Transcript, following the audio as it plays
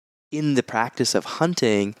in the practice of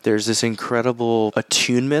hunting, there's this incredible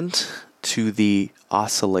attunement to the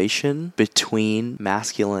oscillation between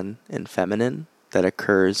masculine and feminine that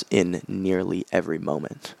occurs in nearly every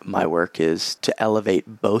moment. My work is to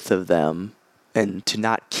elevate both of them and to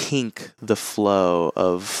not kink the flow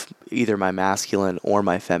of either my masculine or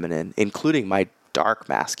my feminine, including my dark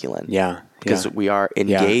masculine. Because we are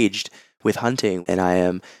engaged with hunting, and I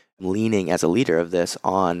am leaning as a leader of this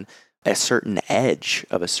on a certain edge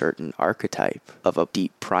of a certain archetype of a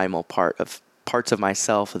deep primal parts of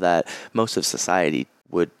myself that most of society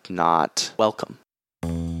would not welcome.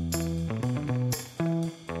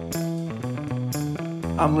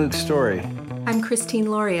 I'm Luke Story. I'm Christine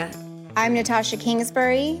Laureate. I'm Natasha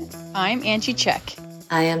Kingsbury. I'm Angie Check.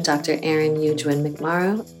 I am Dr. Erin Eugwin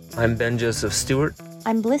McMorrow. I'm Ben Joseph Stewart.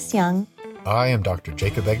 I'm Bliss Young. I am Dr.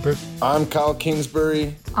 Jacob Egbert. I'm Kyle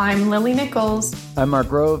Kingsbury. I'm Lily Nichols. I'm Mark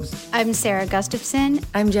Groves. I'm Sarah Gustafson.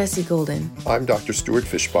 I'm Jessie Golden. I'm Dr. Stuart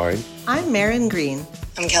Fishbein. I'm Marin Green.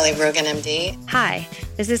 I'm Kelly Brogan, MD. Hi,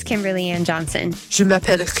 this is Kimberly Ann Johnson. Je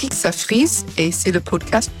m'appelle Rixa Fries et c'est le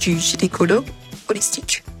podcast du gynécolo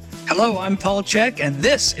holistique. Hello, I'm Paul Check, and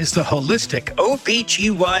this is the Holistic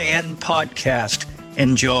OBGYN podcast.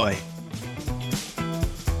 Enjoy.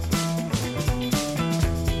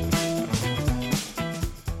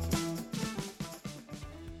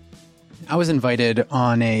 I was invited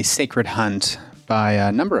on a sacred hunt by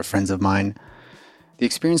a number of friends of mine. The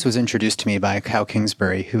experience was introduced to me by Kyle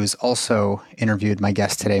Kingsbury, who has also interviewed my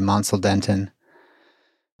guest today, Mansal Denton.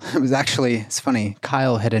 It's funny,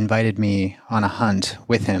 Kyle had invited me on a hunt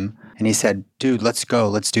with him, and he said, dude, let's go,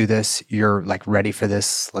 let's do this. You're like ready for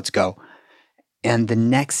this, let's go. And the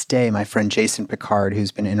next day, my friend Jason Picard,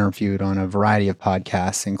 who's been interviewed on a variety of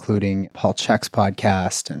podcasts, including Paul Check's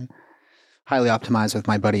podcast and Highly Optimized with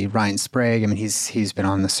my buddy Ryan Sprague. I mean, he's been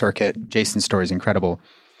on the circuit. Jason's story is incredible.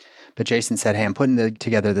 But Jason said, hey, I'm putting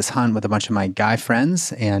together this hunt with a bunch of my guy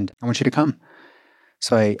friends, and I want you to come.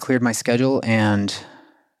 So I cleared my schedule, and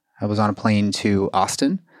I was on a plane to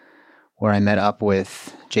Austin, where I met up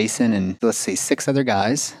with Jason and, 6 other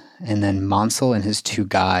guys, and then Mansal and his 2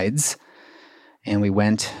 guides. And we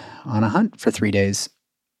went on a hunt for 3 days.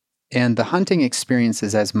 And the hunting experience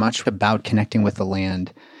is as much about connecting with the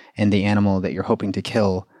land and the animal that you're hoping to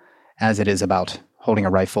kill as it is about holding a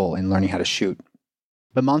rifle and learning how to shoot.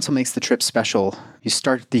 But Mansal makes the trip special. You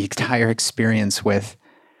start the entire experience with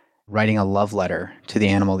writing a love letter to the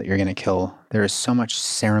animal that you're going to kill. There is so much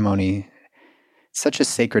ceremony, such a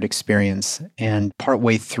sacred experience. And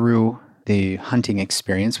partway through the hunting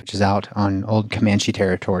experience, which is out on old Comanche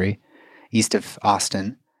territory, east of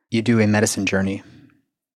Austin, you do a medicine journey.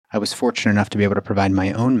 I was fortunate enough to be able to provide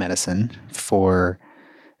my own medicine for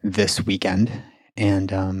this weekend.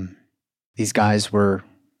 And these guys were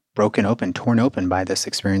torn open by this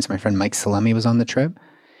experience. My friend Mike Salemi was on the trip,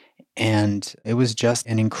 and it was just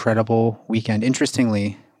an incredible weekend.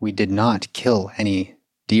 Interestingly, we did not kill any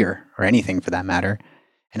deer or anything for that matter,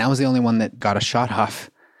 and I was the only one that got a shot off.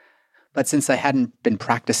 But since I hadn't been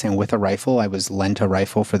practicing with a rifle, I was lent a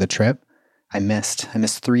rifle for the trip. I missed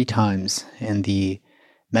 3 times, and the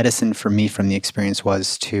medicine for me from the experience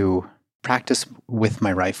was to practice with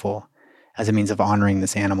my rifle as a means of honoring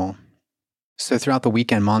this animal. So throughout the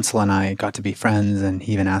weekend, Mansal and I got to be friends, and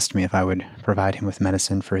he even asked me if I would provide him with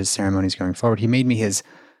medicine for his ceremonies going forward. He made me his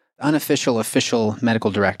unofficial, official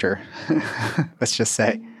medical director, let's just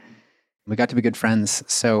say. We got to be good friends.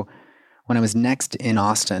 So when I was next in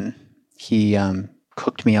Austin, he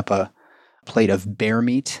cooked me up a plate of bear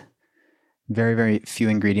meat, very, very few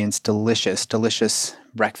ingredients, delicious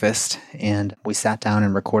breakfast, and we sat down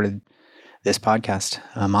and recorded this podcast.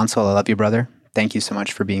 Mansal, I love you, brother. Thank you so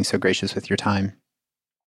much for being so gracious with your time.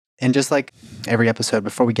 And just like every episode,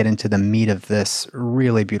 before we get into the meat of this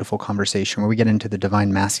really beautiful conversation, where we get into the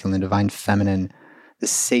divine masculine, divine feminine, the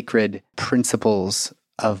sacred principles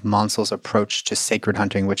of Mansal's approach to sacred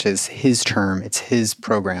hunting, which is his term, it's his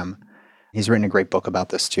program. He's written a great book about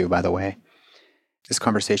this too, by the way. This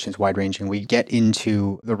conversation is wide-ranging. We get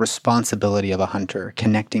into the responsibility of a hunter,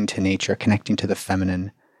 connecting to nature, connecting to the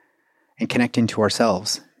feminine, and connecting to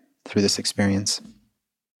ourselves through this experience.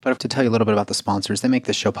 But to tell you a little bit about the sponsors, they make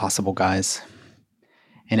this show possible, guys.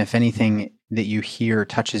 And if anything that you hear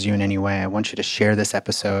touches you in any way, I want you to share this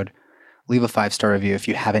episode, leave a 5-star review if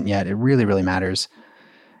you haven't yet. It really, really matters.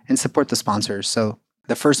 And support the sponsors. So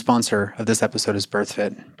the first sponsor of this episode is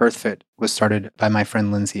BirthFit. BirthFit was started by my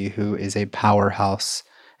friend Lindsay, who is a powerhouse,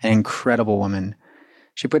 an incredible woman.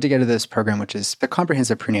 She put together this program, which is a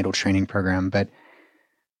comprehensive prenatal training program, but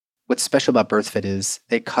what's special about BirthFit is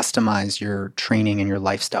they customize your training and your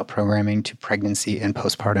lifestyle programming to pregnancy and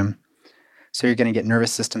postpartum. So you're going to get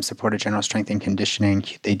nervous system supported general strength and conditioning.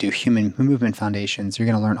 They do human movement foundations. You're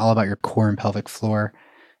going to learn all about your core and pelvic floor.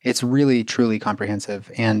 It's really, truly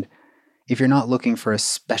comprehensive. And if you're not looking for a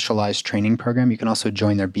specialized training program, you can also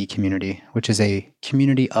join their B community, which is a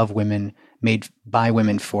community of women made by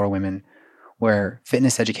women for women, where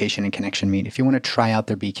fitness, education, and connection meet. If you want to try out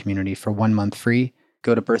their B community for 1 month free,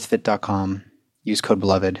 go to birthfit.com, use code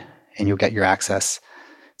BELOVED, and you'll get your access.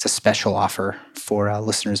 It's a special offer for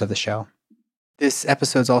listeners of the show. This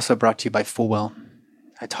episode is also brought to you by Fullwell.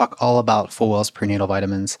 I talk all about Fullwell's prenatal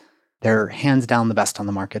vitamins. They're hands down the best on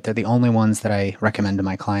the market. They're the only ones that I recommend to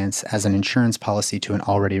my clients as an insurance policy to an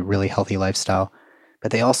already really healthy lifestyle. But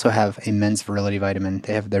they also have a men's virility vitamin.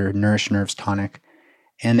 They have their Nourish Nerves tonic,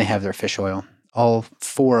 and they have their fish oil, all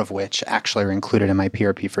 4 of which actually are included in my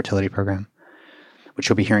PRP fertility program, which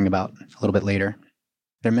you'll be hearing about a little bit later.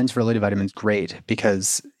 Their men's virility vitamin is great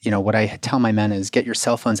because, what I tell my men is get your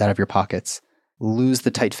cell phones out of your pockets, lose the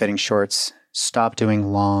tight-fitting shorts, stop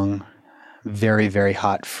doing long, very, very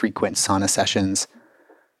hot, frequent sauna sessions,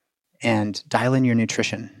 and dial in your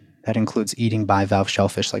nutrition. That includes eating bivalve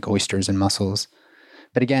shellfish like oysters and mussels.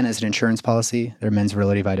 But again, as an insurance policy, their men's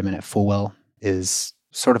virility vitamin at Fullwell is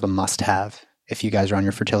sort of a must-have if you guys are on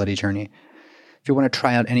your fertility journey. If you want to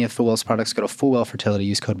try out any of Fullwell's products, go to Fullwell Fertility,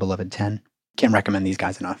 use code BELOVED10. Can't recommend these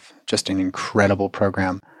guys enough. Just an incredible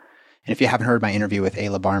program. And if you haven't heard my interview with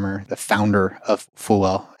Ayla Barmer, the founder of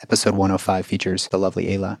Fullwell, episode 105 features the lovely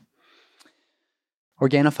Ayla.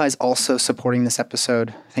 Organifi is also supporting this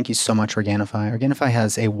episode. Thank you so much, Organifi. Organifi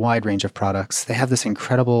has a wide range of products. They have this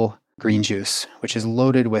incredible green juice, which is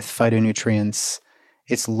loaded with phytonutrients.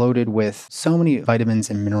 It's loaded with so many vitamins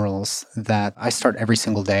and minerals that I start every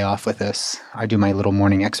single day off with this. I do my little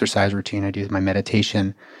morning exercise routine. I do my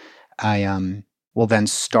meditation. I will then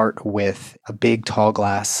start with a big tall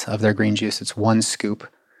glass of their green juice. It's 1 scoop.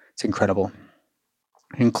 It's incredible.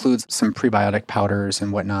 It includes some prebiotic powders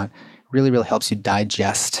and whatnot. Really, really helps you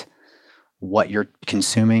digest what you're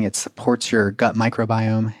consuming. It supports your gut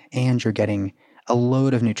microbiome, and you're getting a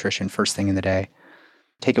load of nutrition first thing in the day.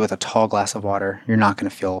 Take it with a tall glass of water. You're not going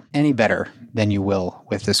to feel any better than you will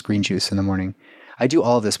with this green juice in the morning. I do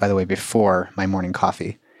all of this, by the way, before my morning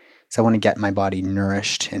coffee. So I want to get my body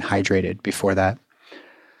nourished and hydrated before that.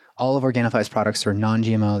 All of Organifi's products are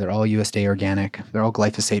non-GMO. They're all USDA organic. They're all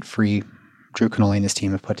glyphosate-free. Drew Canoli and his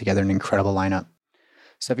team have put together an incredible lineup.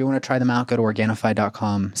 So if you want to try them out, go to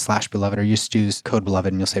Organifi.com/beloved or use code BELOVED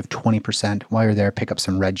and you'll save 20%. While you're there, pick up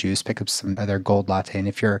some red juice, pick up some of their gold latte. And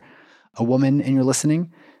if you're a woman and you're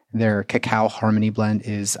listening, their Cacao Harmony blend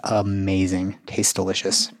is amazing. Tastes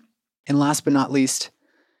delicious. And last but not least,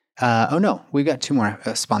 we've got 2 more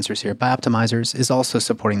sponsors here. Bioptimizers is also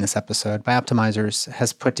supporting this episode. Bioptimizers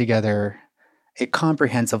has put together a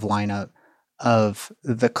comprehensive lineup of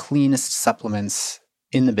the cleanest supplements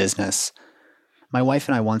in the business. My wife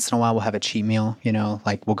and I, once in a while, will have a cheat meal,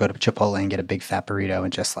 like we'll go to Chipotle and get a big fat burrito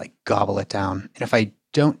and just like gobble it down. And if I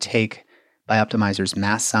don't take Bioptimizer's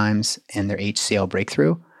Masszymes and their HCl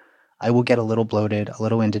breakthrough, I will get a little bloated, a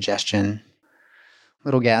little indigestion, a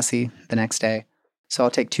little gassy the next day. So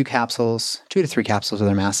I'll take 2 to 3 capsules of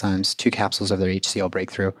their Masszymes, 2 capsules of their HCl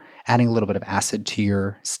breakthrough. Adding a little bit of acid to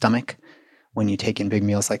your stomach when you take in big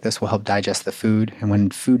meals like this will help digest the food. And when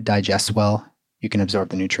food digests well, you can absorb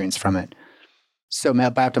the nutrients from it. So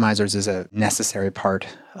Bioptimizers is a necessary part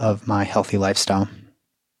of my healthy lifestyle.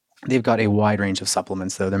 They've got a wide range of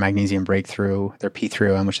supplements, though. Their Magnesium Breakthrough, their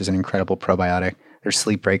P3OM, which is an incredible probiotic, their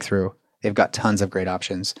Sleep Breakthrough. They've got tons of great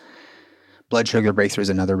options. Blood Sugar Breakthrough is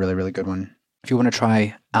another really, really good one. If you want to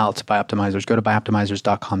try out Bioptimizers, go to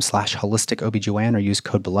bioptimizers.com/holisticobgyn or use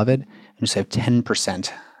code BELOVED and you save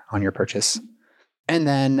 10% on your purchase. And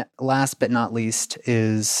then last but not least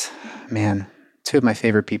is, 2 of my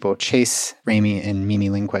favorite people, Chase Ramey and Mimi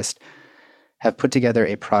Lindquist, have put together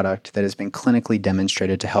a product that has been clinically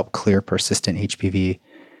demonstrated to help clear persistent HPV.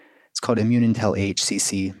 It's called ImmuneIntel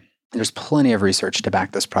AHCC. There's plenty of research to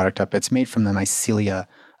back this product up. It's made from the mycelia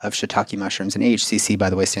of shiitake mushrooms, and AHCC, by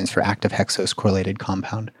the way, stands for active hexose correlated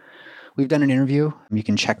compound. We've done an interview. You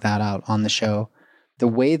can check that out on the show. The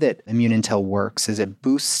way that ImmuneIntel works is it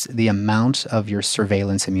boosts the amount of your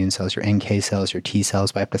surveillance immune cells, your NK cells, your T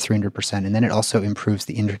cells by up to 300%, and then it also improves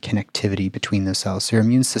the interconnectivity between those cells. So your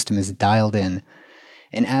immune system is dialed in.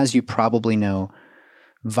 And as you probably know,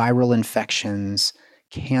 viral infections,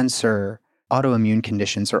 cancer, autoimmune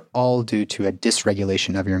conditions are all due to a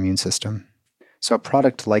dysregulation of your immune system. So a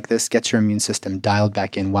product like this gets your immune system dialed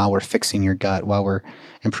back in while we're fixing your gut, while we're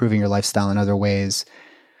improving your lifestyle in other ways.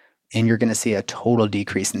 And you're going to see a total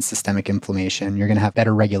decrease in systemic inflammation. You're going to have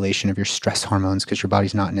better regulation of your stress hormones because your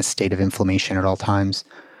body's not in a state of inflammation at all times.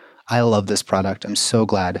 I love this product. I'm so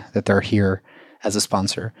glad that they're here as a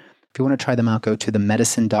sponsor. If you want to try them out, go to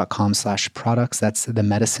themedicin.com/products. That's the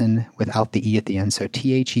medicine without the E at the end. So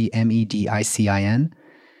THEMEDICIN.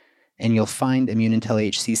 And you'll find Immune Intel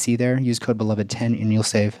HCC there. Use code BELOVED10 and you'll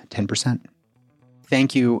save 10%.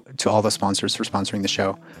 Thank you to all the sponsors for sponsoring the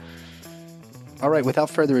show. All right, without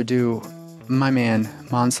further ado, my man,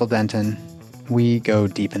 Mansal Denton, we go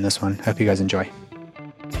deep in this one. Hope you guys enjoy.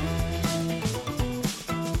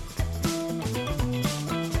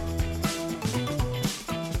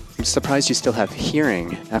 I'm surprised you still have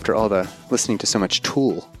hearing after all the listening to so much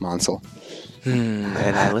Tool, Mansal. And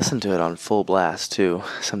I listen to it on full blast, too.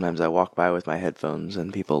 Sometimes I walk by with my headphones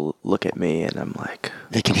and people look at me and I'm like,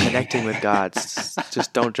 I'm connecting with God.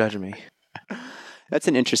 Just don't judge me. That's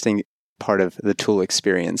an interesting part of the Tool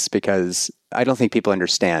experience because I don't think people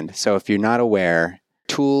understand. So if you're not aware,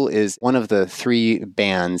 Tool is one of the 3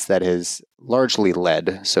 bands that is largely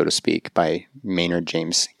led, so to speak, by Maynard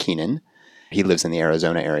James Keenan. He lives in the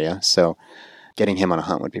Arizona area, so getting him on a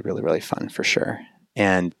hunt would be really, really fun for sure.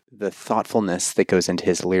 And the thoughtfulness that goes into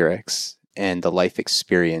his lyrics and the life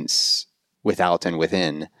experience without and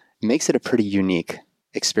within makes it a pretty unique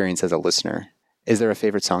experience as a listener. Is there a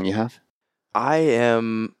favorite song you have? I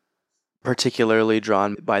am particularly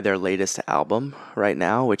drawn by their latest album right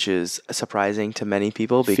now, which is surprising to many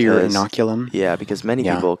people. Because, Fear Inoculum? Yeah, because many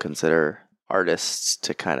people consider artists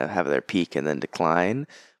to kind of have their peak and then decline.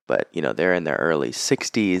 But, you know, they're in their early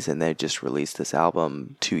 60s and they just released this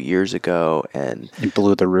album 2 years ago. And it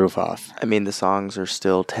blew the roof off. I mean, the songs are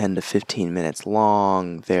still 10 to 15 minutes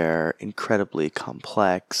long. They're incredibly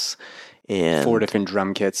complex. And 4 different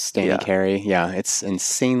drum kits, Stanley Carey. Yeah, it's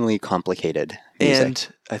insanely complicated music. And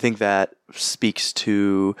I think that speaks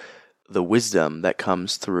to the wisdom that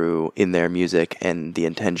comes through in their music and the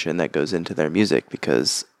intention that goes into their music,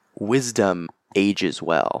 because wisdom ages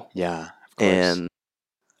well. Yeah, of course. And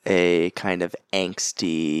a kind of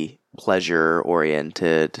angsty,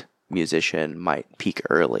 pleasure-oriented musician might peak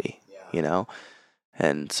early, you know?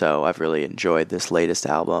 And so I've really enjoyed this latest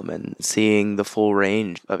album and seeing the full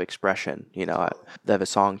range of expression. You know, they have a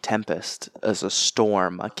song, Tempest, as a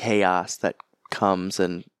storm, a chaos that comes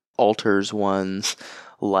and alters one's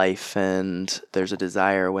life, and there's a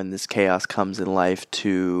desire when this chaos comes in life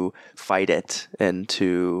to fight it and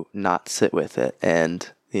to not sit with it.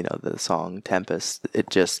 And you know, the song Tempest, it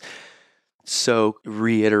just so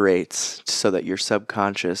reiterates so that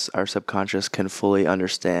our subconscious can fully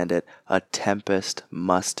understand it. A tempest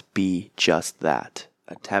must be just that.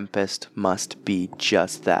 A tempest must be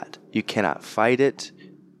just that. You cannot fight it,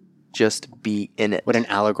 just be in it. What an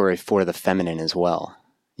allegory for the feminine as well.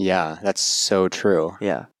 Yeah, that's so true.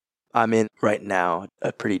 Yeah. I'm in right now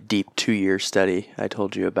a pretty deep 2-year study I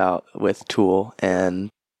told you about with Tool, and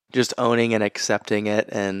just owning and accepting it.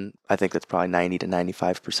 And I think that's probably 90 to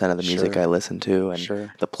 95% of the music I listen to.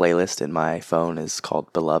 And the playlist in my phone is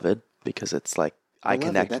called Beloved because it's like I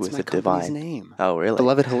connect with the divine. Name. Oh, really?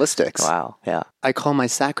 Beloved Holistics. Wow. Yeah. I call my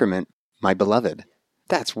sacrament my beloved.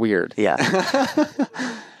 That's weird. Yeah.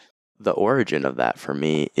 The origin of that for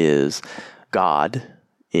me is God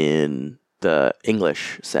in the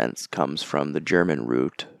English sense comes from the German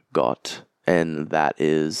root Gott. And that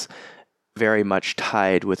is very much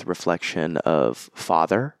tied with reflection of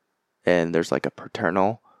father, and there's like a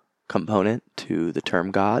paternal component to the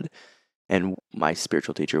term God. And my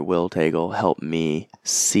spiritual teacher, Will Tagle, helped me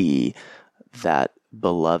see that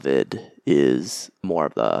beloved is more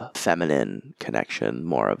of the feminine connection,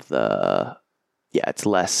 more of the, it's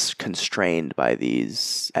less constrained by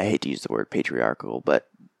these, I hate to use the word patriarchal, but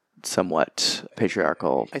somewhat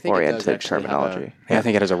patriarchal oriented terminology. I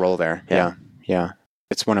think it has a role there. Yeah.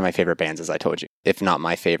 It's one of my favorite bands, as I told you, if not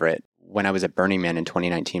my favorite. When I was at Burning Man in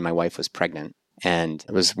 2019, my wife was pregnant, and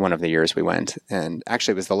it was one of the years we went. And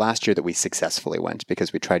actually, it was the last year that we successfully went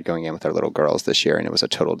because we tried going in with our little girls this year, and it was a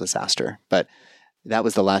total disaster. But that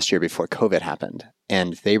was the last year before COVID happened,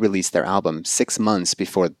 and they released their album 6 months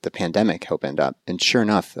before the pandemic opened up. And sure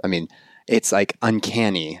enough, I mean, it's like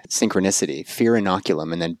uncanny synchronicity, Fear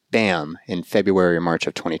Inoculum, and then bam, in February or March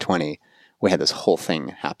of 2020, we had this whole thing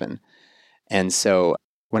happen. And so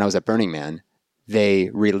when I was at Burning Man, they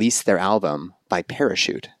released their album by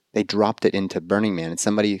parachute. They dropped it into Burning Man, and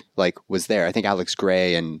somebody was there. I think Alex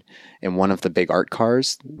Gray and in one of the big art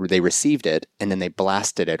cars, they received it, and then they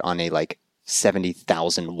blasted it on a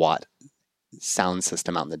 70,000 watt sound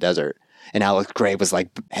system out in the desert. And Alex Gray was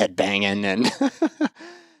head banging, and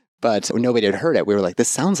but nobody had heard it. We were like, this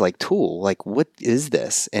sounds like Tool. What is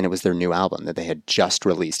this? And it was their new album that they had just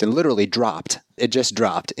released and literally dropped. It just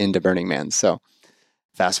dropped into Burning Man. So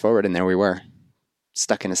fast forward, and there we were,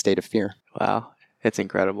 stuck in a state of fear. Wow. It's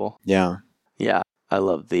incredible. Yeah. Yeah. I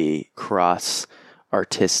love the cross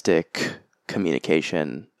artistic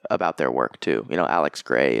communication about their work too. You know, Alex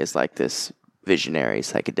Gray is like this visionary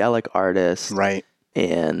psychedelic artist. Right.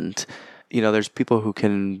 And, you know, there's people who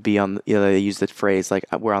can be on, you know, they use the phrase like,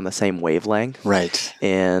 we're on the same wavelength. Right.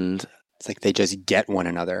 And it's like they just get one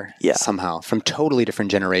another somehow from totally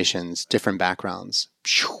different generations, different backgrounds.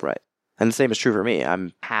 Right. And the same is true for me.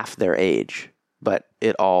 I'm half their age, but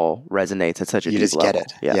it all resonates at such a deep level. You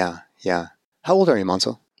just get it. Yeah. How old are you,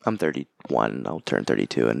 Mansal? I'm 31. I'll turn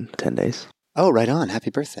 32 in 10 days. Oh, right on.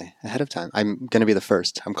 Happy birthday. Ahead of time. I'm going to be the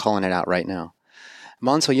first. I'm calling it out right now.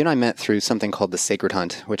 Mansal, you and I met through something called the Sacred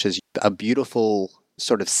Hunt, which is a beautiful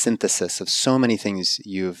sort of synthesis of so many things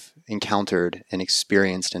you've encountered and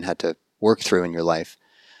experienced and had to work through in your life.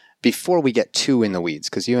 Before we get too in the weeds,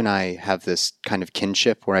 because you and I have this kind of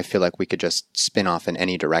kinship where I feel like we could just spin off in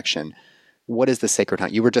any direction. What is the Sacred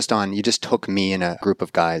Hunt? You just took me and a group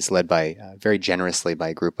of guys led by, very generously by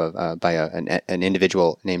a group of, an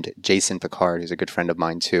individual named Jason Picard, who's a good friend of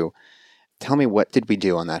mine too. Tell me, what did we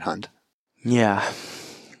do on that hunt? Yeah.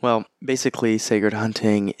 Well, basically sacred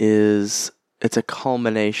hunting it's a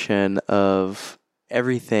culmination of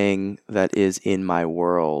everything that is in my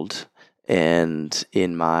world and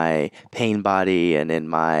in my pain body and in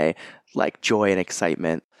my like joy and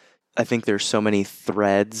excitement. I think there's so many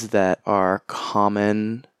threads that are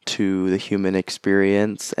common to the human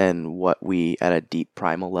experience and what we at a deep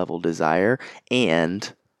primal level desire.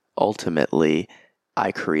 And ultimately,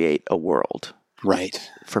 I create a world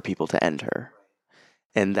for people to enter.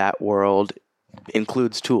 And that world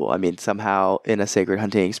includes Tool. I mean, somehow in a sacred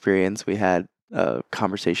hunting experience, we had a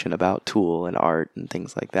conversation about Tool and art and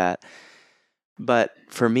things like that. But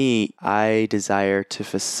for me, I desire to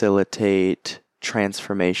facilitate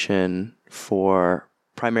transformation for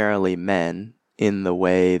primarily men in the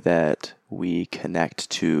way that we connect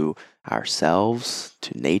to ourselves,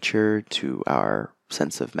 to nature, to our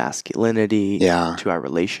sense of masculinity, to our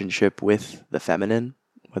relationship with the feminine,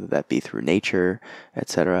 whether that be through nature,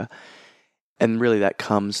 etc. And really that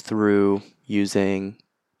comes through using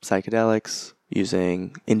psychedelics,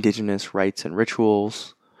 using indigenous rites and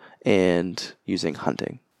rituals, and using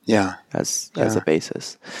hunting as a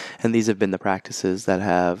basis. And these have been the practices that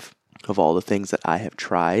have, of all the things that I have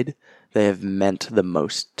tried, they have meant the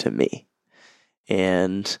most to me.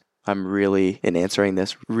 And I'm really, in answering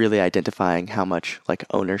this, really identifying how much like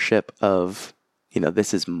ownership of, you know,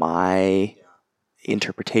 this is my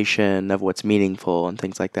interpretation of what's meaningful and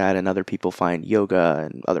things like that. And other people find yoga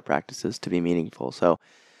and other practices to be meaningful. So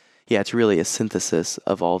yeah, it's really a synthesis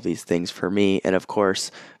of all these things for me. And of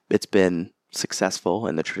course, it's been successful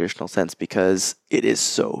in the traditional sense because it is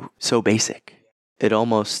so basic. It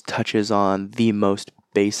almost touches on the most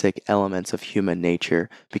basic elements of human nature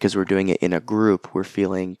because we're doing it in a group. We're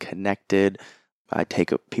feeling connected. I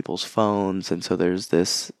take up people's phones, and so there's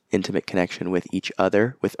this intimate connection with each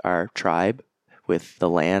other, with our tribe, with the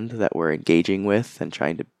land that we're engaging with and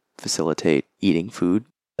trying to facilitate eating food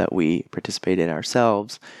that we participate in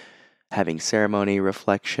ourselves, having ceremony,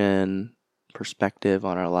 reflection, perspective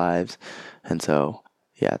on our lives. And so,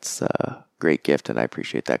 yeah, it's a great gift, and I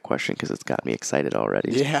appreciate that question because it's got me excited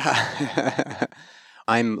already. Yeah.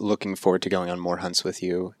 I'm looking forward to going on more hunts with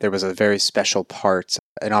you. There was a very special part,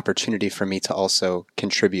 an opportunity for me to also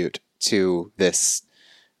contribute to this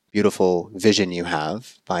beautiful vision you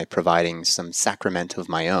have by providing some sacrament of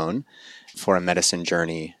my own for a medicine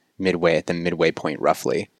journey at the midway point,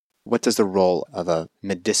 roughly. What does the role of a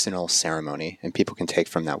medicinal ceremony, and people can take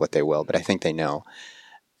from that what they will, but I think they know,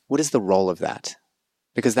 what is the role of that?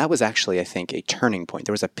 Because that was actually, I think, a turning point.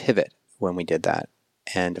 There was a pivot when we did that.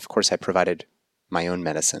 And of course, I provided my own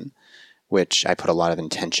medicine, which I put a lot of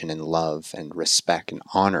intention and love and respect and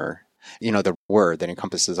honor. You know, the word that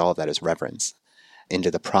encompasses all of that is reverence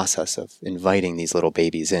into the process of inviting these little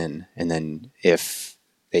babies in. And then if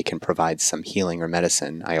they can provide some healing or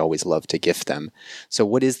medicine, I always love to gift them. So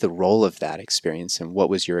what is the role of that experience, and what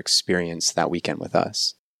was your experience that weekend with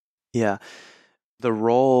us? Yeah. The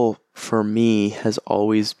role for me has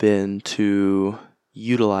always been to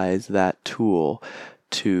utilize that tool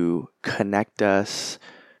to connect us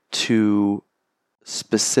to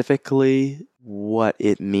specifically what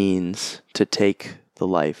it means to take the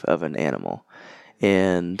life of an animal.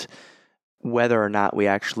 And whether or not we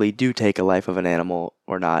actually do take a life of an animal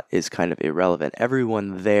or not is kind of irrelevant.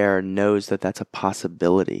 Everyone there knows that that's a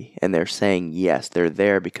possibility, and they're saying yes. They're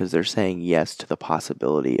there because they're saying yes to the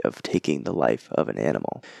possibility of taking the life of an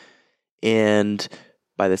animal. And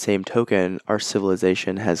by the same token, our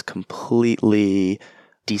civilization has completely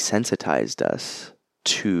desensitized us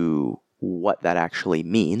to what that actually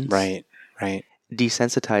means. Right.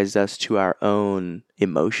 desensitized us to our own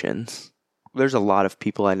emotions. There's a lot of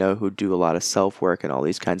people I know who do a lot of self-work and all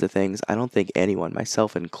these kinds of things. I don't think anyone,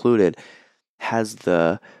 myself included, has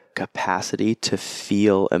the capacity to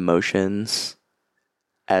feel emotions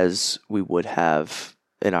as we would have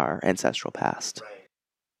in our ancestral past. Right.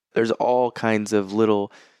 There's all kinds of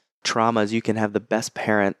little traumas. You can have the best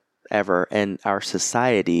parent ever, and our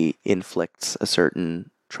society inflicts a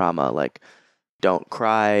certain trauma, like, don't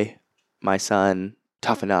cry, my son,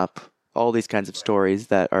 toughen up, all these kinds of stories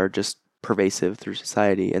that are just pervasive through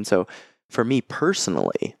society. And so for me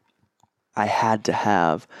personally, I had to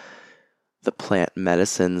have the plant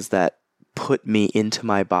medicines that put me into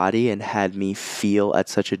my body and had me feel at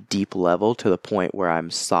such a deep level to the point where I'm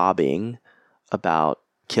sobbing about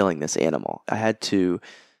killing this animal. I had to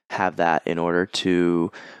have that in order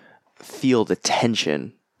to feel the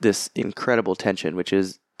tension, this incredible tension, which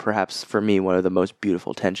is perhaps for me one of the most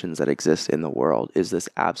beautiful tensions that exist in the world, is this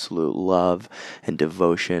absolute love and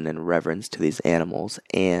devotion and reverence to these animals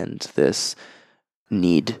and this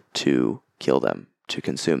need to kill them, to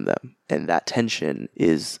consume them. And that tension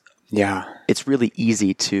is, it's really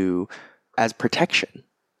easy to, as protection,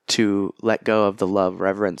 to let go of the love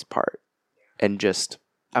reverence part and just,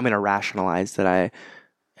 I'm going to rationalize that I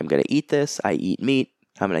am going to eat this, I eat meat,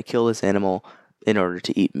 I'm going to kill this animal in order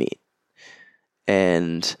to eat meat.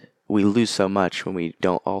 And we lose so much when we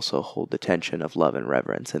don't also hold the tension of love and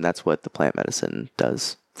reverence. And that's what the plant medicine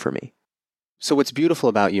does for me. So what's beautiful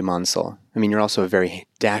about you, Mansal, I mean, you're also a very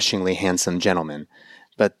dashingly handsome gentleman,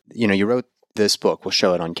 but, you wrote this book, we'll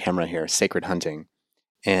show it on camera here, Sacred Hunting.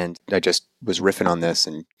 And I just was riffing on this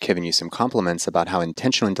and giving you some compliments about how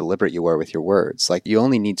intentional and deliberate you were with your words. Like, you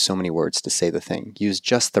only need so many words to say the thing. Use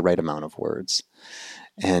just the right amount of words.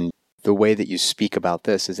 And the way that you speak about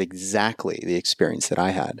this is exactly the experience that I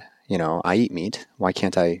had. I eat meat. Why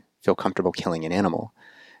can't I feel comfortable killing an animal?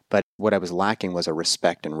 But what I was lacking was a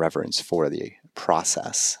respect and reverence for the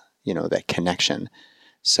process, that connection.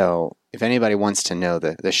 So if anybody wants to know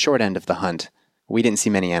the short end of the hunt, we didn't see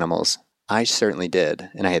many animals. I certainly did.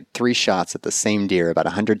 And I had 3 shots at the same deer about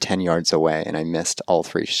 110 yards away, and I missed all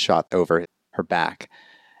 3 shot over her back.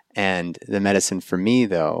 And the medicine for me,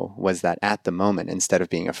 though, was that at the moment, instead of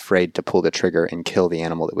being afraid to pull the trigger and kill the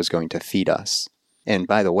animal that was going to feed us, and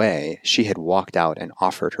by the way, she had walked out and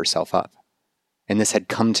offered herself up. And this had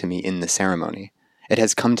come to me in the ceremony. It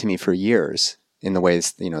has come to me for years in the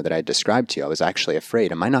ways, that I described to you. I was actually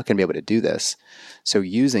afraid, am I not going to be able to do this? So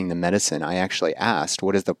using the medicine, I actually asked,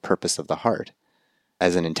 what is the purpose of the heart?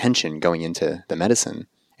 As an intention going into the medicine.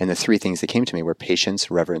 And the 3 things that came to me were patience,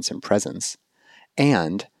 reverence, and presence.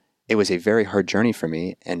 And it was a very hard journey for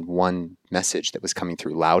me, and one message that was coming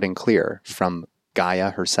through loud and clear from Gaia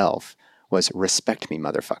herself was, respect me,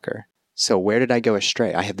 motherfucker. So where did I go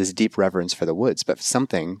astray? I have this deep reverence for the woods, but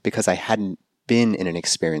because I hadn't been in an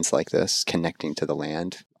experience like this, connecting to the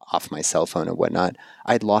land, off my cell phone and whatnot,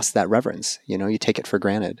 I'd lost that reverence. You take it for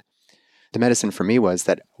granted. The medicine for me was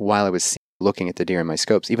that while I was looking at the deer in my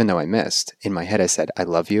scopes, even though I missed, in my head I said, I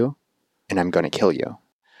love you, and I'm going to kill you.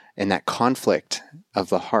 And that conflict of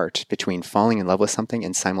the heart between falling in love with something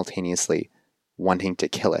and simultaneously wanting to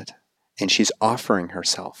kill it. And she's offering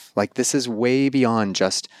herself. Like, this is way beyond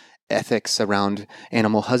just ethics around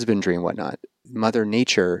animal husbandry and whatnot. Mother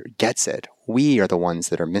Nature gets it. We are the ones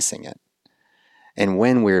that are missing it. And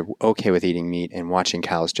when we're okay with eating meat and watching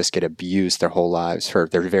cows just get abused their whole lives for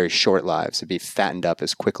their very short lives, to be fattened up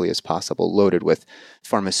as quickly as possible, loaded with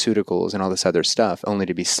pharmaceuticals and all this other stuff, only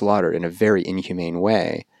to be slaughtered in a very inhumane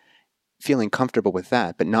way, feeling comfortable with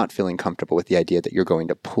that, but not feeling comfortable with the idea that you're going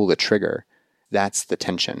to pull the trigger, that's the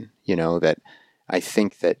tension, that I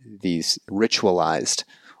think that these ritualized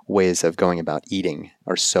ways of going about eating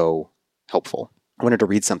are so helpful. I wanted to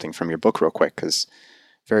read something from your book real quick because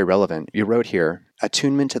very relevant. You wrote here,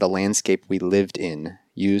 attunement to the landscape we lived in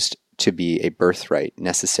used to be a birthright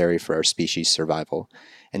necessary for our species' survival,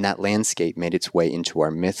 and that landscape made its way into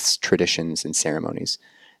our myths, traditions, and ceremonies.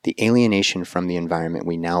 The alienation from the environment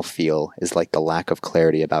we now feel is like the lack of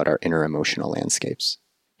clarity about our inner emotional landscapes.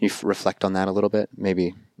 Can you reflect on that a little bit,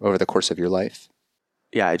 maybe over the course of your life?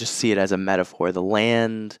 Yeah, I just see it as a metaphor. The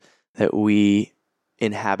land that we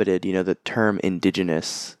inhabited, the term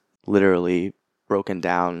indigenous, literally broken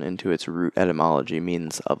down into its root etymology,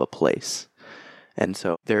 means of a place. And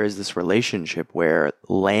so there is this relationship where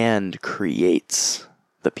land creates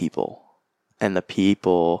the people, and the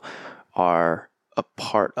people are a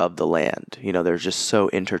part of the land. They're just so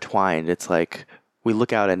intertwined. It's like we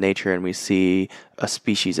look out at nature and we see a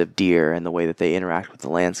species of deer and the way that they interact with the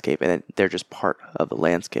landscape, and they're just part of the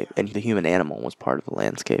landscape. And the human animal was part of the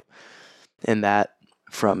landscape. And that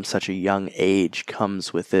from such a young age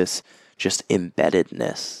comes with this just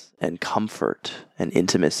embeddedness and comfort and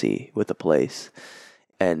intimacy with the place.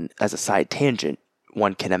 And as a side tangent,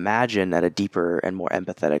 one can imagine at a deeper and more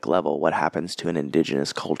empathetic level what happens to an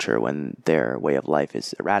indigenous culture when their way of life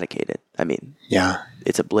is eradicated. I mean,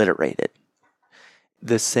 it's obliterated.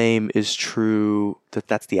 The same is true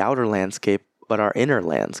that's the outer landscape, but our inner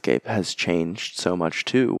landscape has changed so much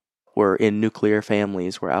too. We're in nuclear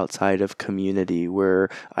families, we're outside of community, we're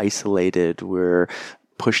isolated, we're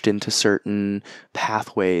pushed into certain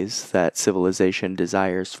pathways that civilization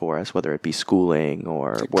desires for us, whether it be schooling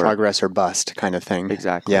or like progress or bust kind of thing.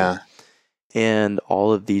 Exactly. Yeah. And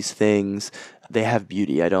all of these things, they have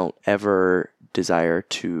beauty. I don't ever desire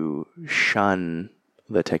to shun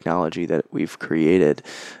the technology that we've created,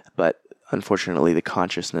 but unfortunately the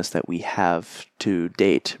consciousness that we have to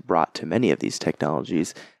date brought to many of these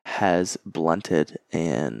technologies has blunted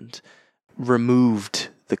and removed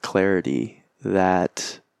the clarity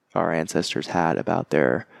that our ancestors had about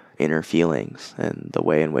their inner feelings and the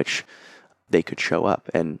way in which they could show up.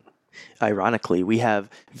 And ironically, we have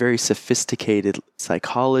very sophisticated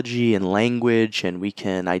psychology and language, and we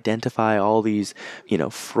can identify all these,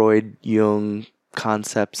 Freud, Jung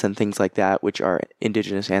concepts and things like that, which our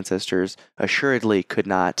indigenous ancestors assuredly could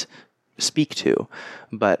not speak to.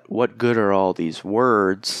 But what good are all these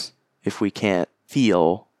words if we can't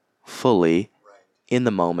feel fully in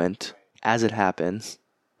the moment as it happens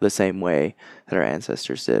the same way that our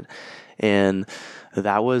ancestors did? And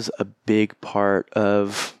that was a big part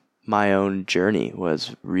of my own journey,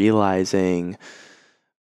 was realizing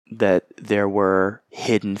that there were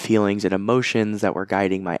hidden feelings and emotions that were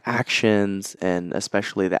guiding my actions, and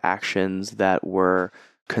especially the actions that were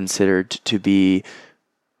considered to be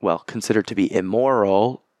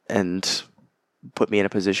immoral and put me in a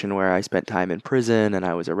position where I spent time in prison and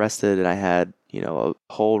I was arrested, and I had, a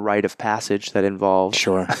whole rite of passage that involved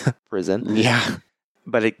prison. Yeah.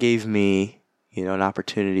 But it gave me, an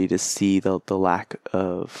opportunity to see the lack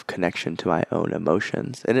of connection to my own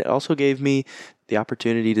emotions. And it also gave me the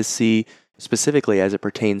opportunity to see, specifically as it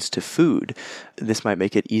pertains to food. This might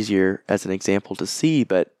make it easier as an example to see,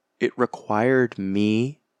 but it required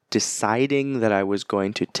me deciding that I was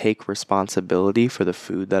going to take responsibility for the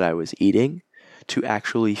food that I was eating to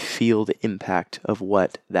actually feel the impact of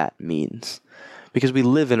what that means. Because we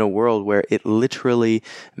live in a world where it literally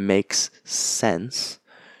makes sense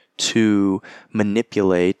to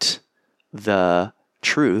manipulate the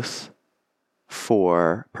truth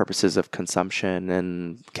for purposes of consumption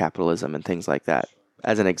and capitalism and things like that.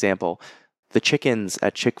 As an example, the chickens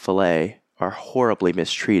at Chick-fil-A are horribly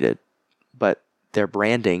mistreated, but their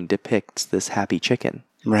branding depicts this happy chicken.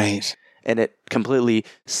 Right. And it completely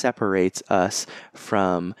separates us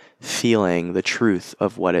from feeling the truth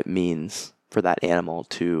of what it means for that animal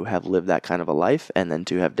to have lived that kind of a life and then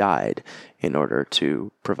to have died in order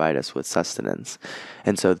to provide us with sustenance.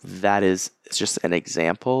 And so it's just an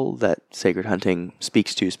example that sacred hunting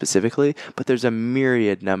speaks to specifically, but there's a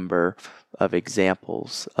myriad number of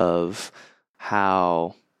examples of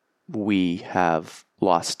how we have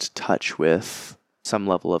lost touch with some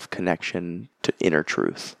level of connection to inner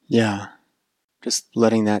truth. Yeah. Just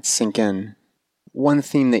letting that sink in. One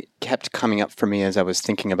theme that kept coming up for me as I was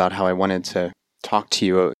thinking about how I wanted to talk to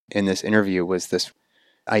you in this interview was this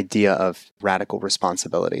idea of radical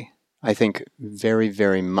responsibility. I think very,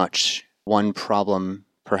 very much one problem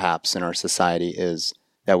perhaps in our society is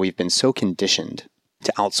that we've been so conditioned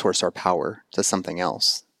to outsource our power to something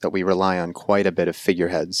else that we rely on quite a bit of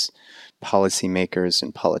figureheads, policymakers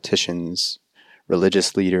and politicians,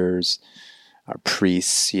 religious leaders, our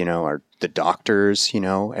priests, the doctors,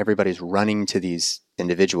 everybody's running to these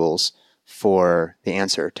individuals for the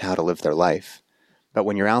answer to how to live their life. But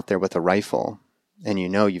when you're out there with a rifle and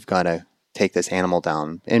you've got to take this animal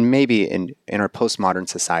down, and maybe in our postmodern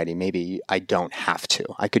society, maybe I don't have to.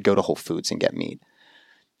 I could go to Whole Foods and get meat.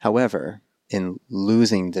 However, in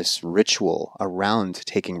losing this ritual around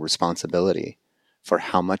taking responsibility for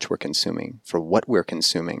how much we're consuming, for what we're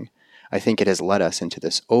consuming, I think it has led us into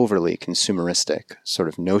this overly consumeristic sort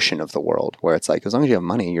of notion of the world where it's like, as long as you have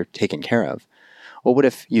money, you're taken care of. Well, what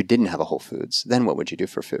if you didn't have a Whole Foods? Then what would you do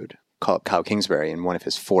for food? Call up Kyle Kingsbury and one of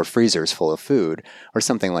his 4 freezers full of food or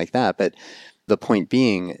something like that. But the point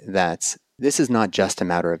being that this is not just a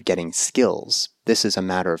matter of getting skills. This is a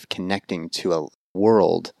matter of connecting to a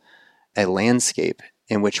world, a landscape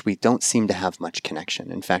in which we don't seem to have much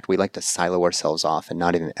connection. In fact, we like to silo ourselves off and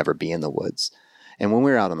not even ever be in the woods. And when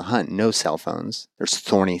we're out on the hunt, no cell phones, there's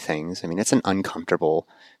thorny things. I mean, it's an uncomfortable,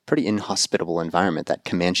 pretty inhospitable environment, that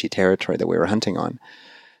Comanche territory that we were hunting on.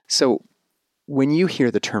 So When you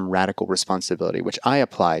hear the term radical responsibility, which I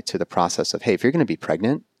apply to the process of, hey, if you're going to be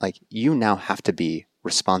pregnant, like you now have to be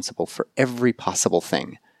responsible for every possible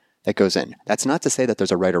thing that goes in. That's not to say that there's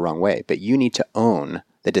a right or wrong way, but you need to own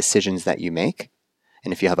the decisions that you make.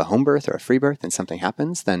 And if you have a home birth or a free birth and something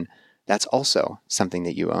happens, then that's also something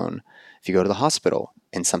that you own. If you go to the hospital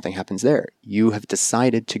and something happens there, you have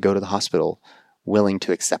decided to go to the hospital willing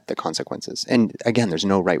to accept the consequences. And again, there's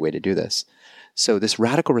no right way to do this. So this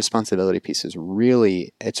radical responsibility piece is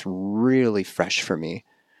really fresh for me.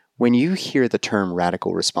 When you hear the term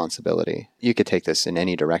radical responsibility, you could take this in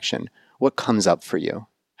any direction. What comes up for you?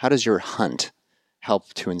 How does your hunt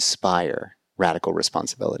help to inspire radical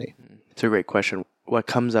responsibility? It's a great question. What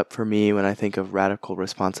comes up for me when I think of radical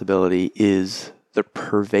responsibility is the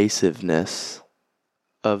pervasiveness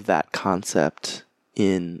of that concept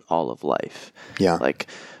in all of life. Yeah. Like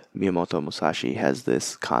Miyamoto Musashi has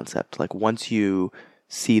this concept, like once you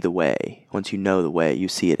see the way, once you know the way, you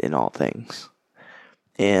see it in all things.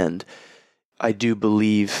 And I do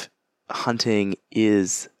believe hunting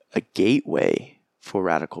is a gateway for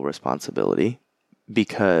radical responsibility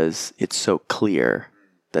because it's so clear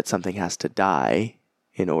that something has to die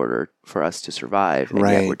in order for us to survive, and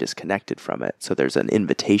yet we're disconnected from it. So there's an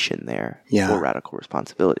invitation there for radical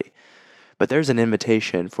responsibility. But there's an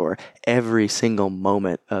invitation for every single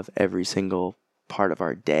moment of every single part of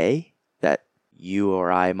our day that you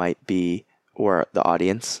or I might be, or the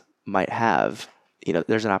audience might have. You know,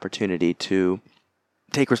 there's an opportunity to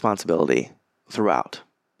take responsibility throughout.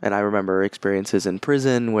 And I remember experiences in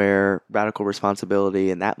prison where radical responsibility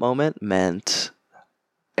in that moment meant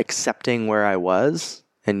accepting where I was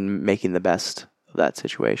and making the best of that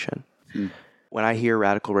situation. When I hear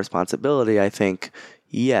radical responsibility, I think,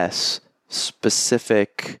 yes,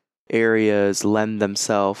 specific areas lend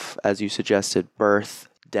themselves, as you suggested, birth,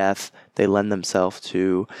 death, they lend themselves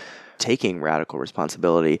to taking radical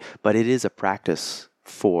responsibility, but it is a practice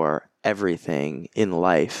for everything in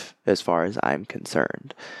life as far as I'm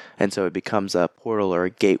concerned. And so it becomes a portal or a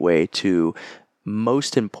gateway to,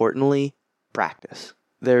 most importantly, practice.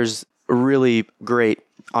 There's a really great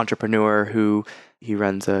entrepreneur who he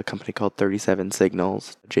runs a company called 37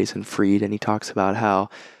 Signals, Jason Fried, and he talks about how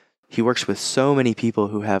he works with so many people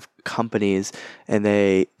who have companies and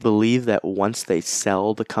they believe that once they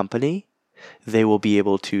sell the company, they will be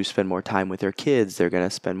able to spend more time with their kids. They're going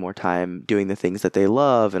to spend more time doing the things that they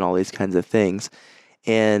love and all these kinds of things.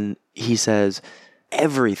 And he says,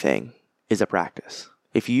 everything is a practice.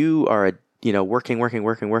 If you are,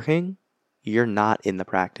 working, you're not in the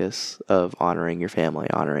practice of honoring your family,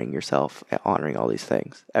 honoring yourself, honoring all these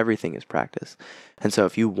things. Everything is practice. And so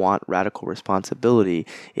if you want radical responsibility,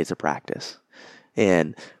 it's a practice.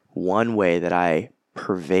 And one way that I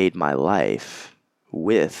pervade my life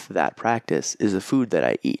with that practice is the food that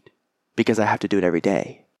I eat, because I have to do it every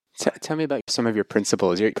day. Tell me about some of your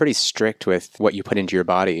principles. You're pretty strict with what you put into your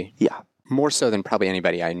body. Yeah. More so than probably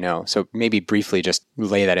anybody I know. So maybe briefly just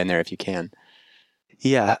lay that in there if you can.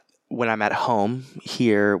 Yeah. When I'm at home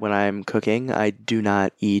here, when I'm cooking, I do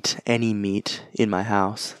not eat any meat in my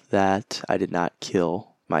house that I did not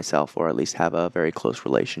kill myself, or at least have a very close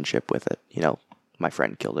relationship with it. You know, my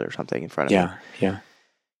friend killed it or something in front of me. Yeah.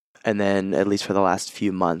 And then, at least for the last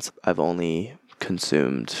few months, I've only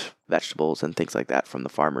consumed vegetables and things like that from the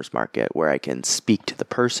farmer's market, where I can speak to the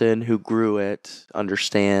person who grew it,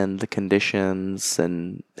 understand the conditions,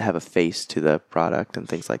 and have a face to the product and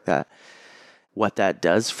things like that. What that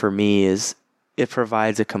does for me is it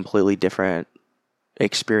provides a completely different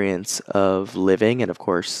experience of living. And of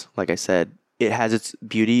course, like I said, it has its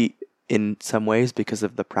beauty in some ways because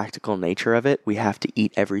of the practical nature of it. We have to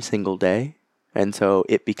eat every single day. And so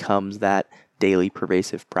it becomes that daily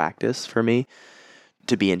pervasive practice for me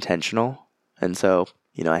to be intentional. And so,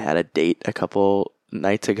 I had a date a couple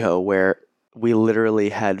nights ago where we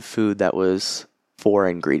literally had food that was 4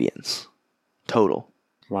 ingredients total.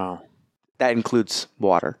 Wow. That includes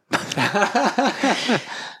water.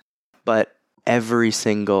 But every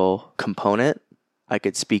single component I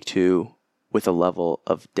could speak to with a level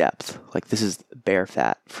of depth. Like, this is bear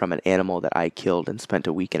fat from an animal that I killed and spent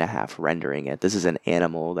a week and a half rendering it. This is an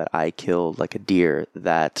animal that I killed, like a deer,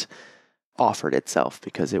 that offered itself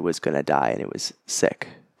because it was going to die and it was sick.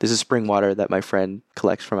 This is spring water that my friend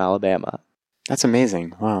collects from Alabama. That's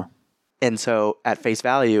amazing. Wow. And so at face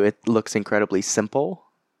value, it looks incredibly simple,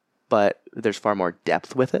 but there's far more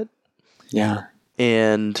depth with it. Yeah.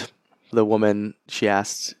 And the woman, she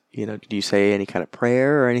asked, do you say any kind of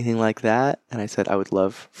prayer or anything like that? And I said, I would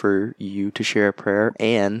love for you to share a prayer.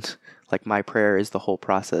 And like, my prayer is the whole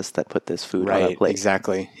process that put this food on a plate.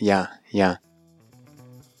 Exactly. Yeah.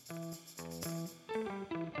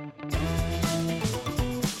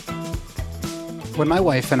 When my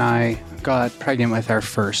wife and I got pregnant with our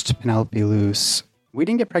first, Penelope Luce, we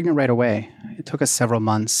didn't get pregnant right away. It took us several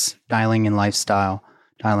months dialing in lifestyle,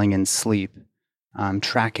 dialing in sleep,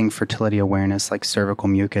 tracking fertility awareness like cervical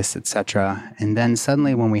mucus, etc. And then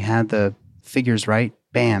suddenly when we had the figures right,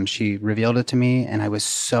 bam, she revealed it to me, and I was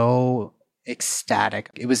so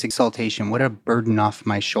ecstatic. It was exaltation. What a burden off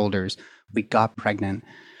my shoulders. We got pregnant.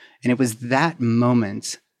 And it was that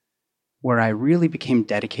moment where I really became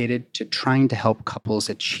dedicated to trying to help couples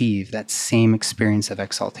achieve that same experience of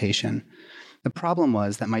exaltation. The problem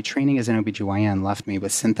was that my training as an OBGYN left me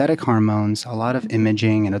with synthetic hormones, a lot of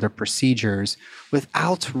imaging and other procedures,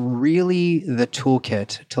 without really the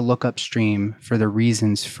toolkit to look upstream for the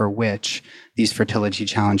reasons for which these fertility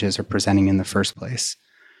challenges are presenting in the first place.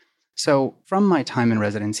 So from my time in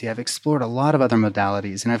residency, I've explored a lot of other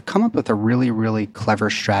modalities, and I've come up with a really, really clever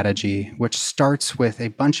strategy, which starts with a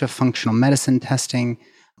bunch of functional medicine testing,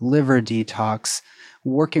 liver detox,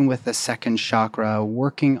 working with the second chakra,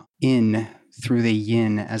 working in through the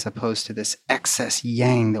yin as opposed to this excess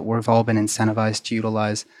yang that we've all been incentivized to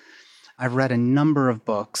utilize. I've read a number of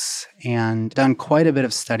books and done quite a bit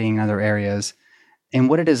of studying in other areas. And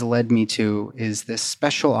what it has led me to is this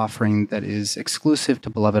special offering that is exclusive to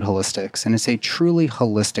Beloved Holistics. And it's a truly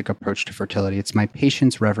holistic approach to fertility. It's my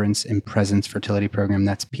Patience, Reverence, and Presence fertility program.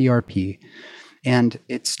 That's PRP. And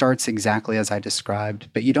it starts exactly as I described.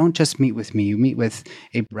 But you don't just meet with me. You meet with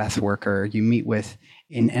a breath worker. You meet with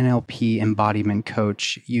an NLP embodiment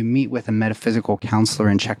coach. You meet with a metaphysical counselor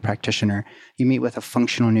and Czech practitioner. You meet with a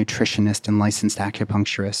functional nutritionist and licensed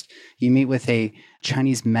acupuncturist. You meet with a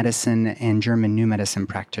Chinese medicine and German new medicine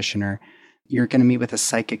practitioner. You're going to meet with a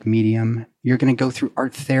psychic medium. You're going to go through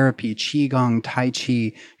art therapy, Qigong, Tai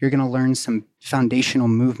Chi. You're going to learn some foundational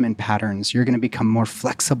movement patterns. You're going to become more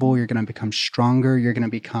flexible. You're going to become stronger. You're going to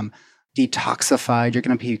become detoxified. You're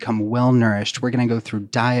going to become well-nourished. We're going to go through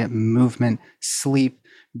diet, movement, sleep,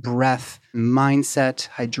 breath, mindset,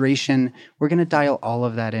 hydration. We're going to dial all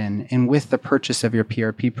of that in. And with the purchase of your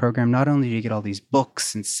PRP program, not only do you get all these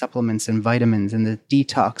books and supplements and vitamins and the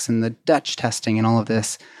detox and the Dutch testing and all of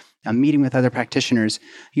this, meeting with other practitioners,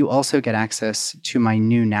 you also get access to my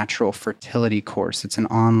new natural fertility course. It's an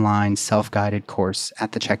online self-guided course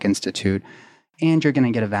at the Czech Institute. And you're going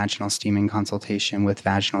to get a vaginal steaming consultation with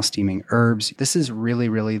vaginal steaming herbs. This is really,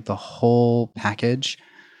 really the whole package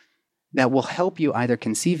that will help you either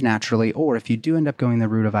conceive naturally, or if you do end up going the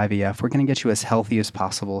route of IVF, we're going to get you as healthy as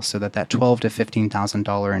possible so that $12,000 to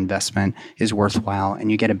 $15,000 investment is worthwhile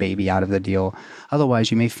and you get a baby out of the deal.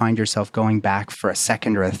 Otherwise, you may find yourself going back for a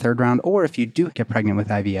second or a third round, or if you do get pregnant with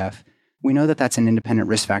IVF, we know that that's an independent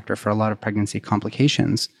risk factor for a lot of pregnancy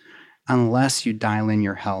complications unless you dial in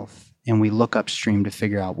your health and we look upstream to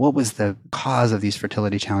figure out what was the cause of these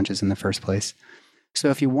fertility challenges in the first place. So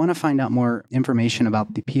if you want to find out more information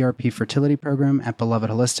about the PRP fertility program at Beloved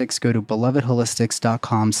Holistics, go to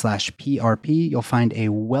belovedholistics.com/PRP. You'll find a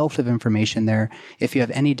wealth of information there. If you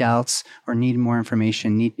have any doubts or need more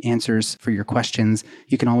information, need answers for your questions,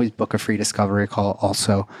 you can always book a free discovery call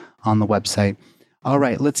also on the website. All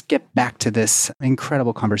right, let's get back to this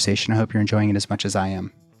incredible conversation. I hope you're enjoying it as much as I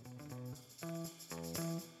am.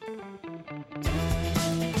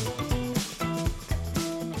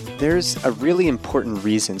 There's a really important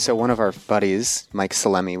reason. So one of our buddies, Mike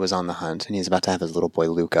Salemi, was on the hunt, and he's about to have his little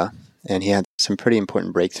boy, Luca. And he had some pretty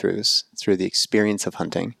important breakthroughs through the experience of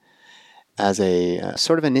hunting as a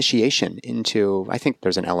sort of initiation into, I think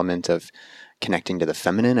there's an element of connecting to the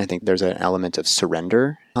feminine. I think there's an element of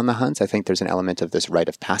surrender on the hunts. I think there's an element of this rite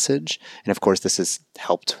of passage. And of course, this has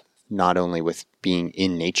helped not only with being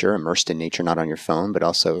in nature, immersed in nature, not on your phone, but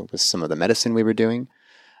also with some of the medicine we were doing.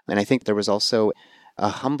 And I think there was also a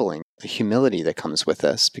humbling, a humility that comes with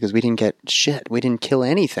this, because we didn't get shit. We didn't kill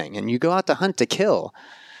anything. And you go out to hunt to kill.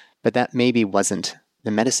 But that maybe wasn't the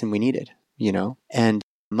medicine we needed, you know? And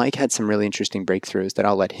Mike had some really interesting breakthroughs that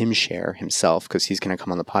I'll let him share himself because he's going to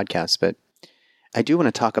come on the podcast. But I do want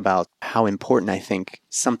to talk about how important I think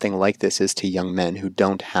something like this is to young men who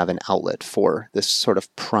don't have an outlet for this sort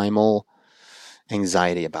of primal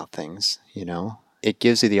anxiety about things, you know? It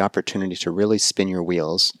gives you the opportunity to really spin your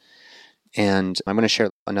wheels. And I'm going to share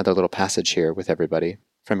another little passage here with everybody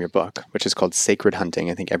from your book, which is called Sacred Hunting.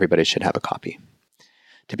 I think everybody should have a copy.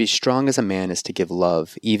 To be strong as a man is to give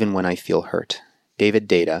love even when I feel hurt. David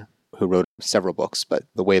Deida, who wrote several books, but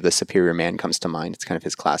The Way of the Superior Man comes to mind. It's kind of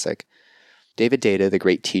his classic. David Deida, the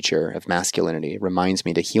great teacher of masculinity, reminds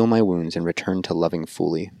me to heal my wounds and return to loving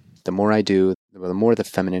fully. The more I do, the more the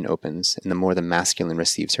feminine opens, and the more the masculine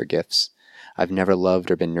receives her gifts. I've never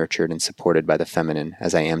loved or been nurtured and supported by the feminine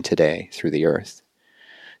as I am today through the earth.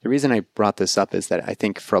 The reason I brought this up is that I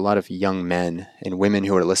think for a lot of young men and women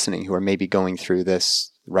who are listening, who are maybe going through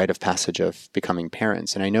this rite of passage of becoming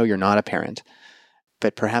parents, and I know you're not a parent,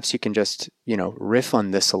 but perhaps you can just, riff on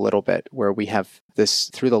this a little bit, where we have this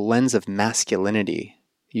through the lens of masculinity.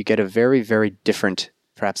 You get a very, very different,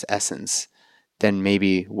 perhaps, essence than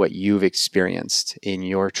maybe what you've experienced in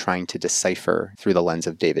your trying to decipher through the lens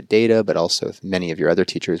of David Data, but also many of your other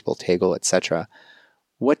teachers, Bill Tagle, etc.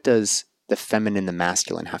 What does the feminine, the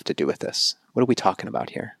masculine have to do with this? What are we talking about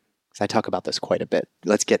here? Because I talk about this quite a bit.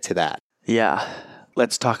 Let's get to that. Yeah,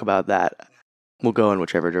 let's talk about that. We'll go in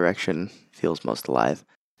whichever direction feels most alive.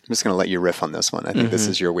 I'm just going to let you riff on this one. I think this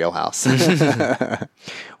is your wheelhouse.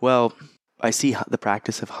 Well, I see the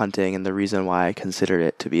practice of hunting, and the reason why I considered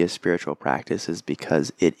it to be a spiritual practice is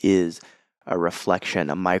because it is a reflection,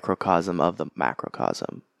 a microcosm of the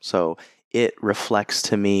macrocosm. So it reflects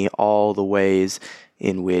to me all the ways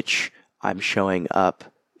in which I'm showing up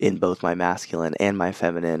in both my masculine and my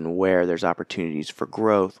feminine, where there's opportunities for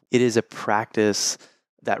growth. It is a practice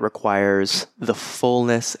that requires the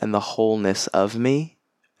fullness and the wholeness of me,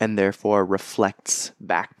 and therefore reflects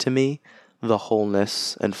back to me the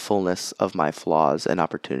wholeness and fullness of my flaws and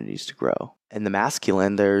opportunities to grow. In the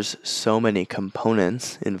masculine, there's so many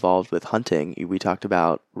components involved with hunting. We talked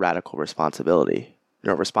about radical responsibility.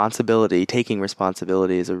 Taking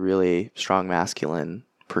responsibility is a really strong masculine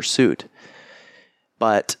pursuit.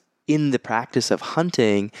 But in the practice of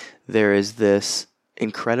hunting, there is this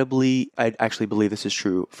I actually believe this is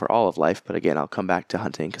true for all of life, but again, I'll come back to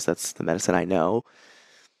hunting because that's the medicine I know.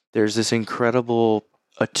 There's this incredible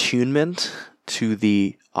attunement to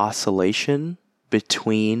the oscillation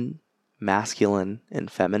between masculine and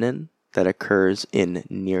feminine that occurs in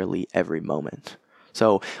nearly every moment.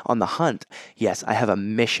 So on the hunt, yes, I have a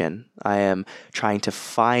mission. I am trying to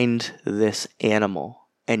find this animal,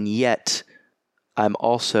 and yet I'm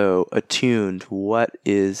also attuned to what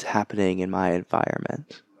is happening in my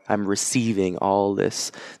environment. I'm receiving all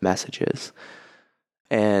this messages.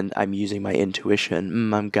 And I'm using my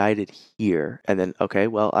intuition. I'm guided here. And then,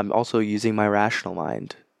 I'm also using my rational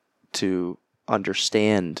mind to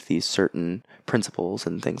understand these certain principles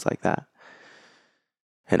and things like that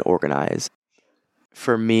and organize.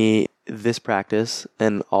 For me, this practice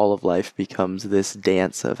and all of life becomes this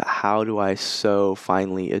dance of how do I so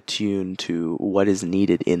finely attune to what is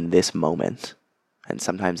needed in this moment. And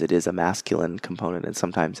sometimes it is a masculine component and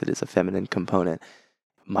sometimes it is a feminine component.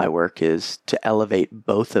 My work is to elevate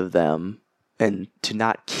both of them and to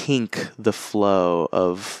not kink the flow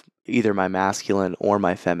of either my masculine or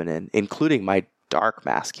my feminine, including my dark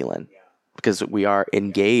masculine. Because we are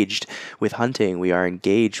engaged with hunting, we are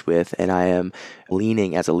engaged with, and I am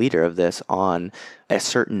leaning as a leader of this on a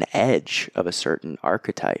certain edge of a certain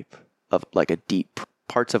archetype of like a deep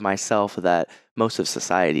parts of myself that most of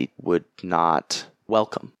society would not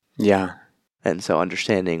welcome. Yeah. And so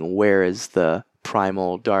understanding where is the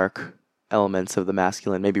primal dark elements of the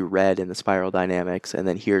masculine, maybe red in the spiral dynamics, and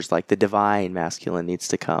then here's like the divine masculine needs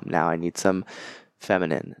to come. Now I need some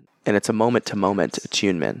feminine. And it's a moment-to-moment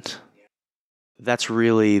attunement. That's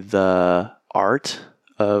really the art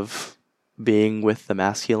of being with the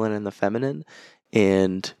masculine and the feminine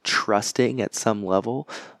and trusting at some level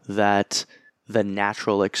that the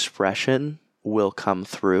natural expression will come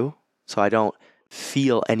through. So I don't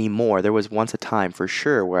feel anymore. There was once a time for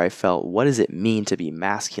sure where I felt, what does it mean to be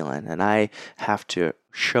masculine? And I have to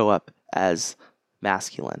show up as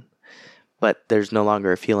masculine. But there's no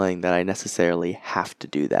longer a feeling that I necessarily have to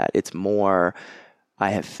do that. It's more, I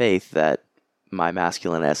have faith that my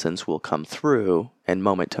masculine essence will come through, and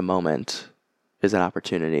moment to moment is an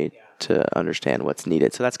opportunity to understand what's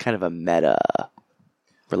needed. So that's kind of a meta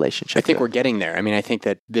relationship. I think we're getting there. I mean, I think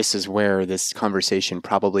that this is where this conversation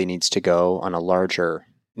probably needs to go on a larger,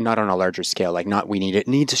 not on a larger scale, like not we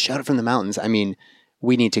need to shout it from the mountains. I mean,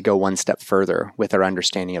 we need to go one step further with our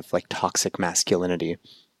understanding of like toxic masculinity.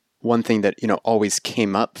 One thing that, always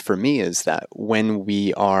came up for me is that when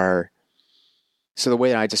we are, so the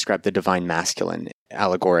way I describe the divine masculine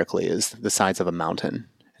allegorically is the sides of a mountain,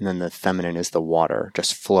 and then the feminine is the water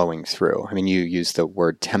just flowing through. I mean, you used the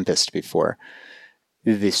word tempest before.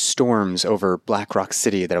 The storms over Black Rock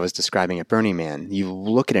City that I was describing at Burning Man, you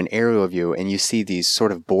look at an aerial view and you see these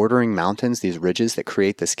sort of bordering mountains, these ridges that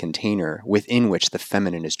create this container within which the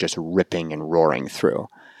feminine is just ripping and roaring through.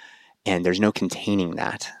 And there's no containing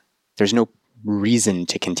that. There's no reason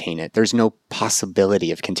to contain it. There's no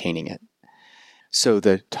possibility of containing it. So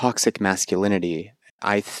the toxic masculinity,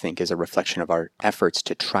 I think, is a reflection of our efforts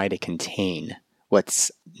to try to contain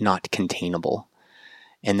what's not containable.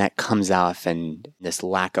 And that comes off in this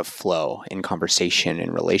lack of flow in conversation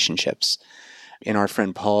and relationships. In our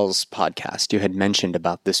friend Paul's podcast, you had mentioned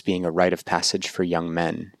about this being a rite of passage for young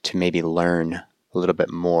men to maybe learn a little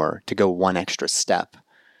bit more, to go one extra step.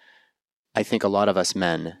 I think a lot of us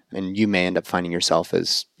men, and you may end up finding yourself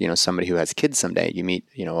as, somebody who has kids someday. You meet,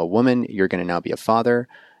 a woman, you're going to now be a father.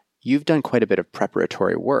 You've done quite a bit of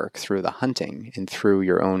preparatory work through the hunting and through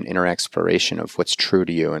your own inner exploration of what's true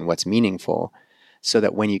to you and what's meaningful, so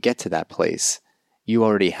that when you get to that place, you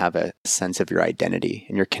already have a sense of your identity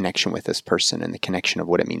and your connection with this person and the connection of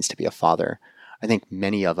what it means to be a father. I think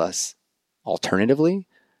many of us, alternatively,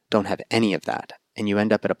 don't have any of that. And you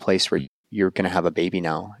end up at a place where you're going to have a baby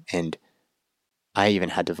now. And I even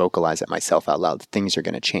had to vocalize it myself out loud. Things are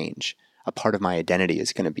going to change. A part of my identity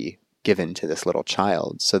is going to be given to this little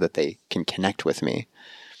child so that they can connect with me.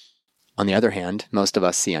 On the other hand, most of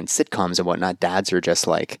us see on sitcoms and whatnot, dads are just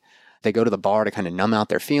like, they go to the bar to kind of numb out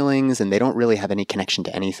their feelings and they don't really have any connection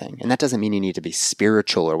to anything. And that doesn't mean you need to be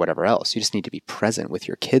spiritual or whatever else. You just need to be present with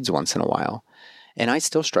your kids once in a while. And I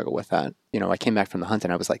still struggle with that. I came back from the hunt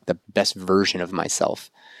and I was like the best version of myself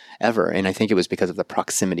ever. And I think it was because of the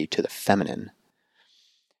proximity to the feminine,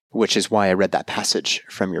 which is why I read that passage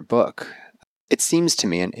from your book. It seems to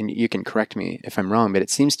me, and you can correct me if I'm wrong, but it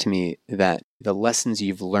seems to me that the lessons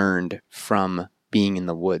you've learned from being in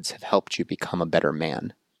the woods have helped you become a better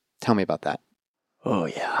man. Tell me about that. Oh,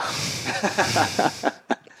 yeah.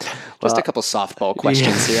 Just a couple softball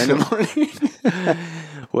questions here in the morning.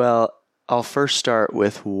 Well, I'll first start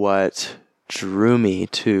with what drew me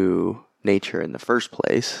to nature in the first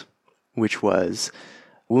place, which was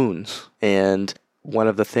wounds. And one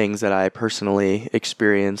of the things that I personally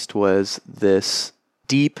experienced was this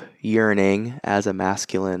deep yearning as a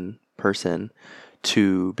masculine person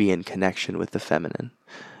to be in connection with the feminine.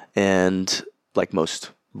 And like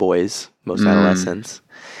most boys, most adolescents.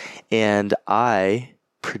 And I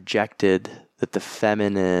projected that the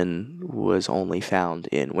feminine was only found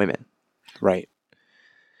in women. Right.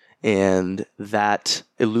 And that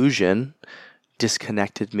illusion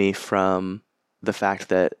disconnected me from the fact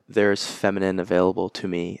that there's feminine available to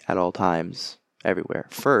me at all times, everywhere.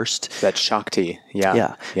 First, that Shakti.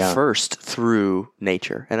 Yeah. First through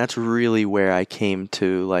nature. And that's really where I came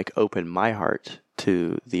to open my heart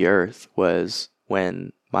to the earth, was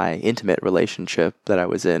when my intimate relationship that I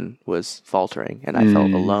was in was faltering and I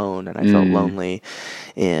felt alone and I felt lonely,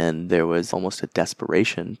 and there was almost a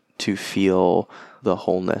desperation to feel the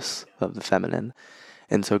wholeness of the feminine.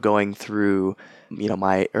 And so going through,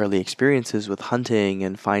 my early experiences with hunting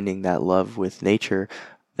and finding that love with nature,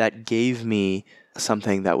 that gave me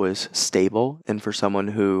something that was stable. And for someone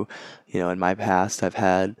who, in my past, I've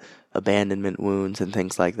had abandonment wounds and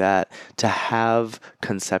things like that, to have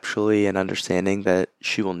conceptually an understanding that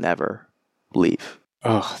she will never leave.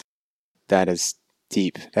 Oh, that is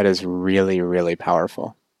deep. That is really, really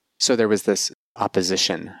powerful. So there was this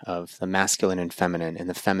opposition of the masculine and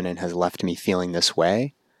the feminine has left me feeling this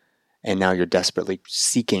way. And now you're desperately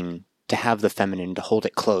seeking to have the feminine, to hold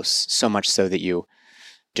it close, so much so that you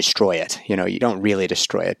destroy it. You don't really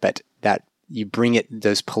destroy it, but that you bring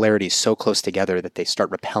those polarities so close together that they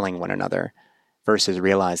start repelling one another, versus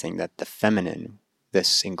realizing that the feminine,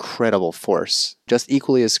 this incredible force, just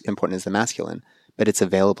equally as important as the masculine, but it's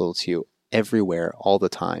available to you everywhere all the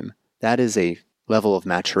time. That is a level of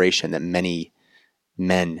maturation that many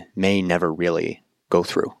men may never really go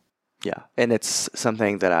through. Yeah. And it's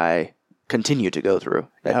something that I continue to go through.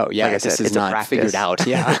 This is not figured out.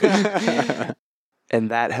 Yeah. And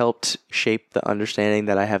that helped shape the understanding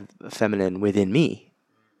that I have feminine within me,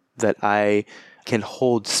 that I can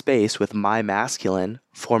hold space with my masculine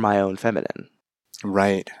for my own feminine.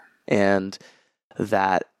 Right. And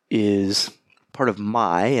that is part of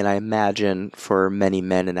and I imagine for many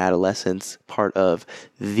men and adolescents, part of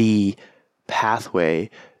the pathway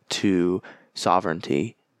to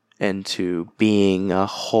sovereignty and to being a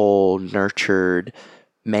whole, nurtured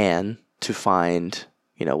man, to find,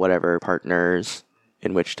 whatever partners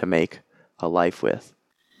in which to make a life with.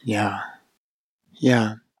 Yeah.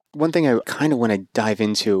 Yeah. One thing I kind of want to dive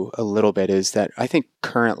into a little bit is that I think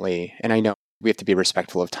currently, and I know we have to be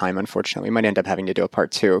respectful of time, unfortunately. We might end up having to do a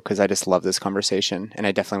part 2 because I just love this conversation and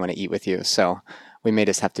I definitely want to eat with you. So we may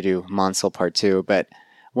just have to do Mansal part 2. But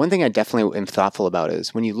one thing I definitely am thoughtful about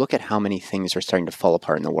is when you look at how many things are starting to fall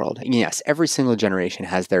apart in the world. And yes, every single generation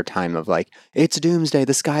has their time of it's doomsday,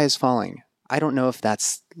 the sky is falling. I don't know if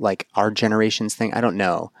that's our generation's thing. I don't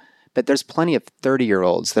know. But there's plenty of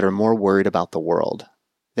 30-year-olds that are more worried about the world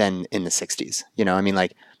than in the 60s.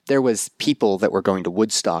 There was people that were going to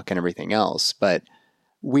Woodstock and everything else, but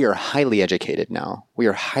We are highly educated now. We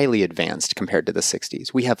are highly advanced compared to the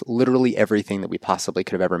 60s. We have literally everything that we possibly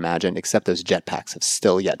could have ever imagined, except those jetpacks have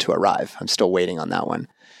still yet to arrive. I'm still waiting on that one.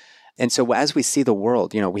 And so as we see the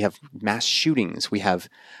world, we have mass shootings, we have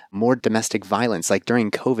more domestic violence. Like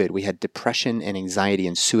during COVID, we had depression and anxiety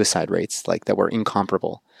and suicide rates that were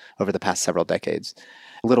incomparable over the past several decades.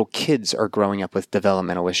 Little kids are growing up with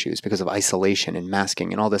developmental issues because of isolation and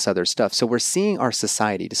masking and all this other stuff. So we're seeing our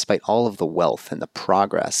society, despite all of the wealth and the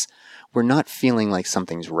progress, we're not feeling like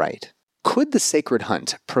something's right. Could the sacred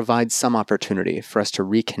hunt provide some opportunity for us to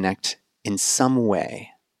reconnect in some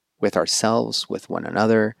way with ourselves, with one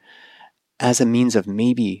another, as a means of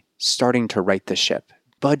maybe starting to right the ship,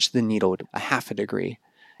 budge the needle a half a degree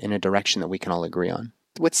in a direction that we can all agree on?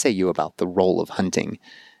 What say you about the role of hunting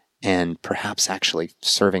and perhaps actually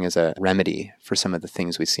serving as a remedy for some of the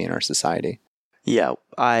things we see in our society? Yeah,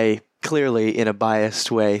 I clearly, in a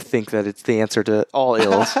biased way, think that it's the answer to all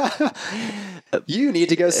ills. You need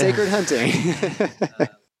to go sacred hunting.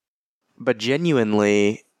 But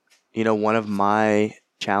genuinely, one of my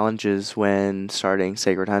challenges when starting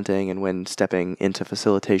sacred hunting and when stepping into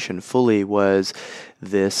facilitation fully was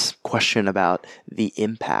this question about the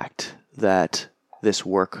impact that this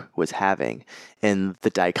work was having, and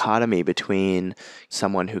the dichotomy between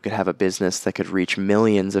someone who could have a business that could reach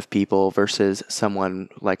millions of people versus someone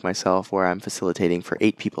like myself where I'm facilitating for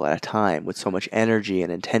 8 people at a time with so much energy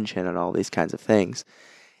and intention and all these kinds of things.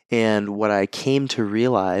 And what I came to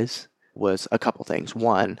realize was a couple things.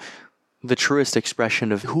 One, the truest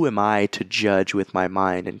expression of who am I to judge with my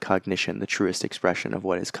mind and cognition, the truest expression of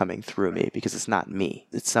what is coming through me, because it's not me.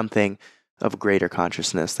 It's something of greater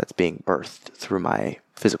consciousness that's being birthed through my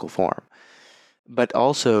physical form. But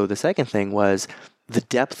also the second thing was the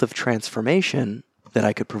depth of transformation that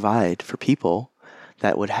I could provide for people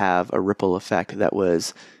that would have a ripple effect that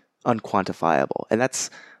was unquantifiable. And that's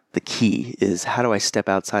the key, is how do I step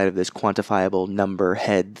outside of this quantifiable number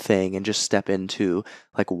head thing and just step into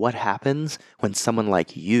what happens when someone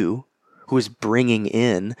like you, who is bringing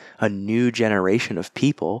in a new generation of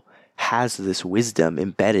people, has this wisdom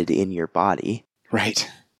embedded in your body. Right.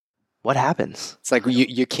 What happens? It's like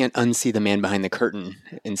you can't unsee the man behind the curtain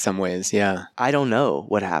in some ways, yeah. I don't know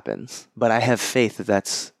what happens, but I have faith that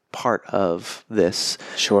that's part of this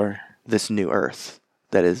new earth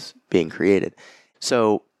that is being created.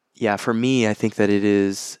 So, yeah, for me, I think that it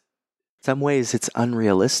is, in some ways, it's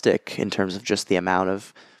unrealistic in terms of just the amount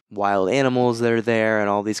of wild animals that are there and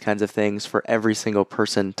all these kinds of things for every single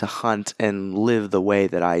person to hunt and live the way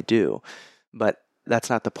that I do. But that's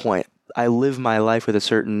not the point. I live my life with a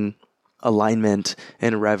certain alignment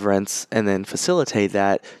and reverence and then facilitate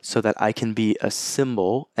that so that I can be a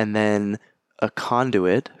symbol and then a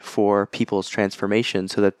conduit for people's transformation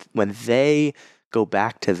so that when they go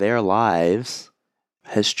back to their lives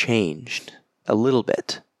has changed a little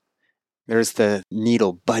bit. There's the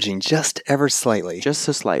needle budging just ever slightly. Just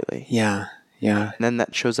so slightly. Yeah, yeah. And then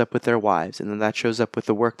that shows up with their wives, and then that shows up with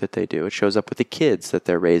the work that they do. It shows up with the kids that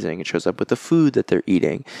they're raising. It shows up with the food that they're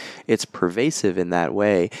eating. It's pervasive in that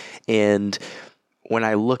way. And when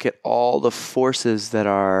I look at all the forces that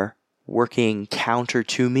are working counter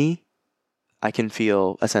to me, I can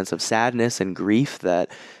feel a sense of sadness and grief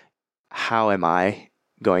that how am I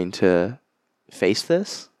going to face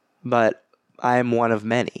this? But I'm one of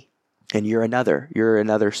many. And you're another. You're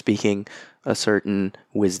another speaking a certain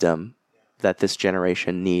wisdom that this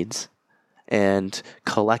generation needs. And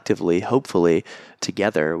collectively, hopefully,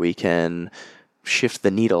 together, we can shift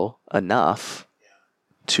the needle enough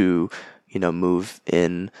to, move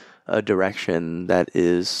in a direction that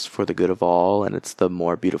is for the good of all, and it's the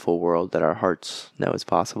more beautiful world that our hearts know is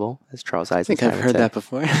possible, as Charles Eisenstein I think I've heard that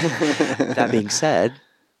before. That being said,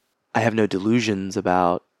 I have no delusions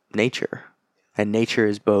about nature. And nature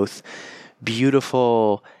is both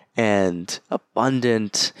beautiful and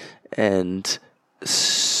abundant and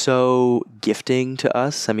so gifting to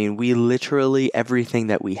us. I mean, we literally, everything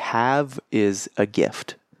that we have is a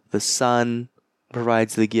gift. The sun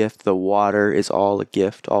provides the gift. The water is all a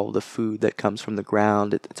gift. All the food that comes from the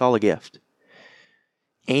ground, it's all a gift.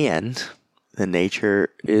 And the nature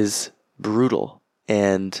is brutal.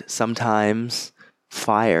 And sometimes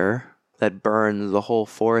fire that burns the whole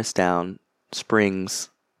forest down springs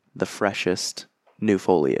the freshest new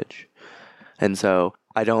foliage. And so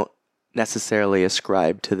I don't necessarily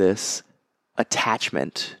ascribe to this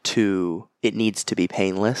attachment to it needs to be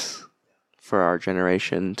painless for our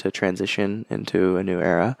generation to transition into a new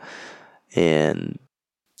era. And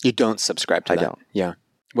you don't subscribe to that? I don't. Yeah.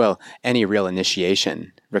 Well, any real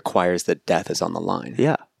initiation requires that death is on the line.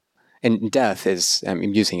 Yeah. And death is, I'm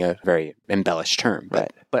using a very embellished term.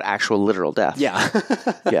 But actual literal death. Yeah.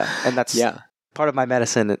 Yeah. And that's part of my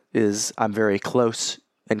medicine is I'm very close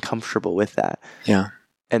and comfortable with that. Yeah.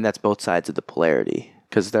 And that's both sides of the polarity.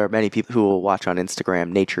 Because there are many people who will watch on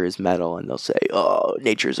Instagram, nature is metal, and they'll say, oh,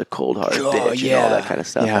 nature's a cold-hearted bitch, and all that kind of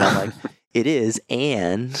stuff. Yeah. And I'm like, it is,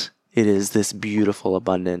 and it is this beautiful,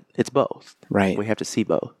 abundant, it's both. Right. We have to see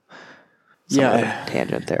both.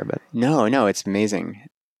 Tangent there, but. No, it's amazing.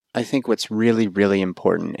 I think what's really, really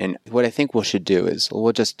important, and what I think we should do is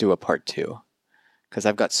we'll just do a part 2, because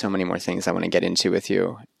I've got so many more things I want to get into with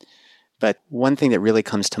you. But one thing that really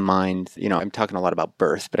comes to mind, I'm talking a lot about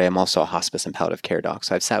birth, but I am also a hospice and palliative care doc.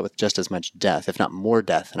 So I've sat with just as much death, if not more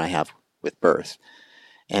death, than I have with birth.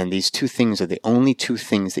 And these 2 things are the only 2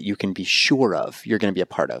 things that you can be sure of you're going to be a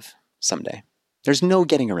part of someday. There's no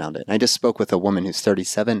getting around it. I just spoke with a woman who's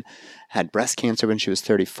 37, had breast cancer when she was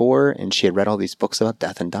 34, and she had read all these books about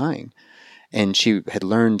death and dying. And she had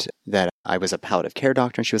learned that I was a palliative care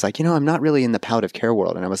doctor, and she was like, I'm not really in the palliative care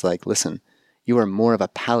world. And I was like, listen, you are more of a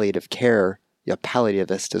palliative care, a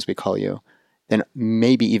palliativist as we call you, than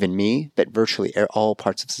maybe even me, but virtually all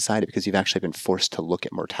parts of society, because you've actually been forced to look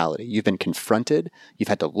at mortality. You've been confronted. You've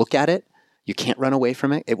had to look at it. You can't run away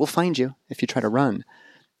from it. It will find you if you try to run.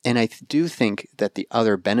 And I do think that the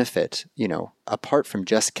other benefit, apart from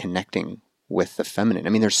just connecting with the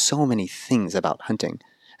feminine, there's so many things about hunting.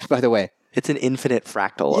 By the way, it's an infinite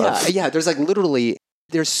fractal. Yeah. There's literally,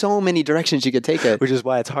 there's so many directions you could take it. Which is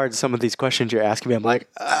why it's hard. Some of these questions you're asking me, I'm like,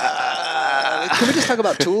 can we just talk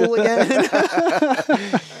about Tool again?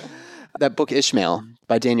 That book, Ishmael,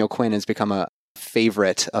 by Daniel Quinn, has become a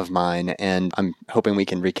favorite of mine, and I'm hoping we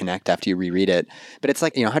can reconnect after you reread it. But it's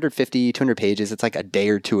 150, 200 pages. It's like a day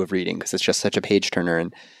or 2 of reading because it's just such a page turner.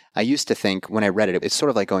 And I used to think when I read it, it's sort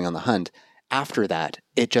of like going on the hunt. After that,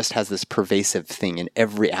 it just has this pervasive thing in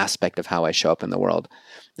every aspect of how I show up in the world.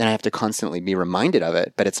 And I have to constantly be reminded of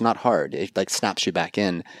it, but it's not hard. It snaps you back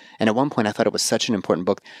in. And at one point, I thought it was such an important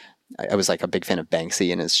book. I was a big fan of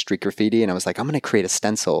Banksy and his street graffiti. And I was like, I'm going to create a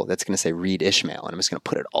stencil that's going to say, read Ishmael. And I'm just going to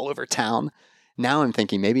put it all over town. Now I'm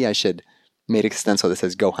thinking maybe I should make a stencil that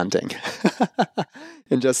says, go hunting.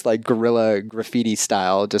 And just guerrilla graffiti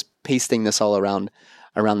style, just pasting this all around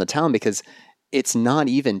the town, because it's not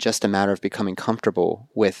even just a matter of becoming comfortable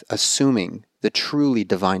with assuming the truly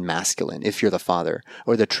divine masculine, if you're the father,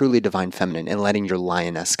 or the truly divine feminine, and letting your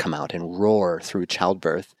lioness come out and roar through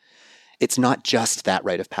childbirth. It's not just that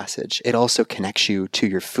rite of passage. It also connects you to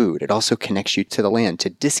your food. It also connects you to the land, to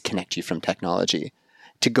disconnect you from technology,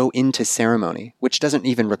 to go into ceremony, which doesn't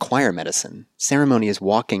even require medicine. Ceremony is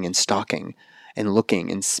walking and stalking and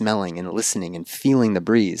looking and smelling and listening and feeling the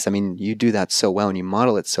breeze. You do that so well and you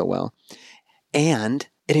model it so well. And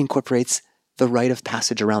it incorporates the rite of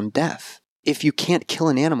passage around death. If you can't kill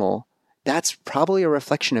an animal, that's probably a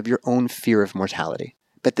reflection of your own fear of mortality.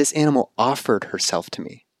 But this animal offered herself to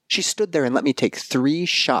me. She stood there and let me take 3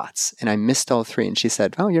 shots, and I missed all 3. And she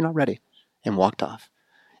said, oh, you're not ready, and walked off.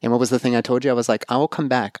 And what was the thing I told you? I was like, I will come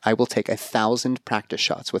back. I will take 1,000 practice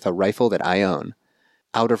shots with a rifle that I own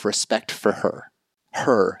out of respect for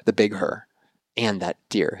her, the big her, and that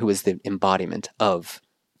deer who is the embodiment of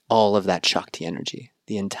all of that Shakti energy.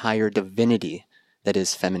 The entire divinity that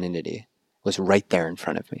is femininity was right there in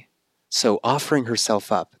front of me. So offering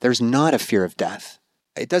herself up, there's not a fear of death.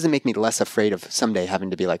 It doesn't make me less afraid of someday having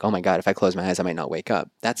to be like, oh my God, if I close my eyes, I might not wake up.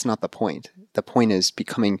 That's not the point. The point is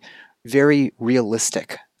becoming very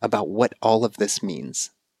realistic about what all of this means.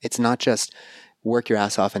 It's not just work your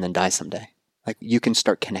ass off and then die someday. You can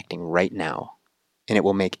start connecting right now, and it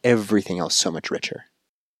will make everything else so much richer.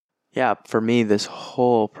 Yeah, for me, this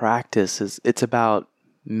whole practice it's about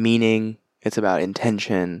meaning, it's about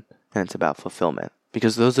intention, and it's about fulfillment.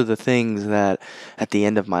 Because those are the things that at the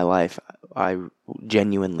end of my life, I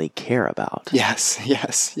genuinely care about. Yes,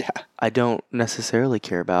 yeah. I don't necessarily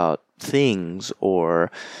care about things or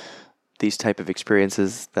these type of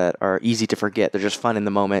experiences that are easy to forget. They're just fun in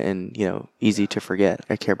the moment and, easy to forget.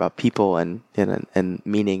 I care about people and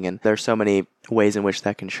meaning. And there's so many ways in which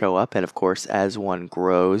that can show up. And of course, as one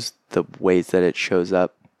grows, the ways that it shows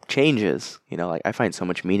up changes. I find so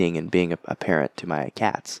much meaning in being a parent to my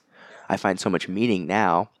cats. I find so much meaning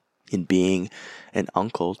now in being an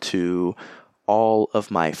uncle to all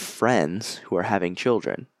of my friends who are having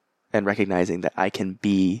children, and recognizing that I can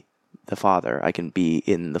be the father. I can be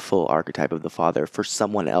in the full archetype of the father for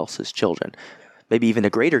someone else's children. Maybe even a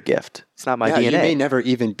greater gift. It's not my DNA. You may never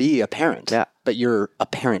even be a parent, but you're a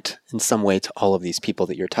parent in some way to all of these people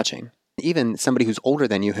that you're touching. Even somebody who's older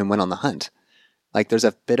than you who went on the hunt. There's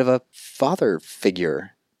a bit of a father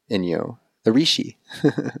figure in you, the Rishi.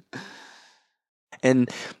 And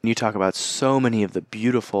you talk about so many of the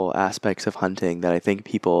beautiful aspects of hunting that I think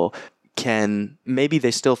people can, maybe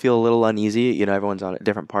they still feel a little uneasy. You know, everyone's on a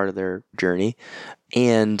different part of their journey.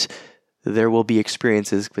 And there will be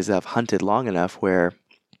experiences, because I've hunted long enough, where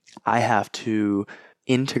I have to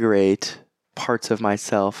integrate parts of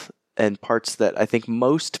myself and parts that I think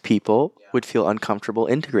most people would feel uncomfortable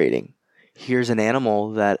integrating. Here's an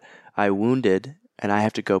animal that I wounded and I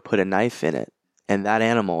have to go put a knife in it. And that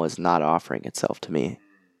animal is not offering itself to me.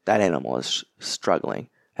 That animal is struggling.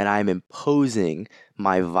 And I'm imposing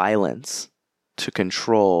my violence to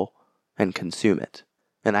control and consume it.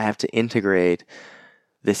 And I have to integrate,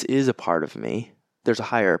 this is a part of me. There's a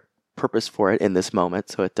higher purpose for it in this moment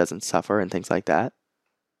so it doesn't suffer and things like that.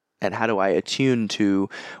 And how do I attune to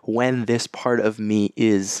when this part of me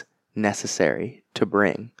is necessary to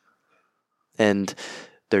bring? And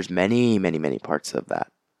there's many, many, many parts of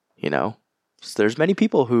that, you know? So there's many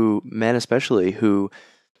people who, men especially, who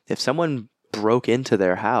if someone broke into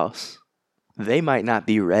their house, they might not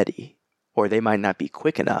be ready or they might not be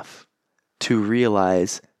quick enough to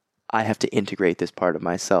realize I have to integrate this part of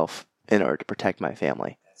myself in order to protect my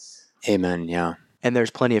family. Amen, yeah. And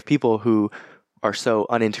there's plenty of people who are so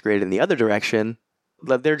unintegrated in the other direction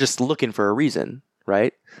that they're just looking for a reason,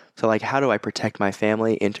 right? So like, how do I protect my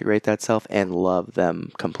family, integrate that self, and love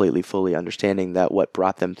them completely, fully, understanding that what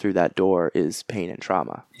brought them through that door is pain and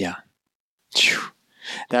trauma? Yeah.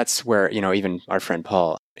 That's where, you know, even our friend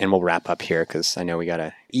Paul, and we'll wrap up here because I know we got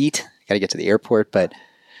to eat, got to get to the airport, but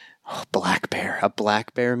a black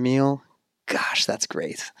bear meal. Gosh, that's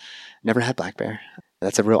great. Never had black bear.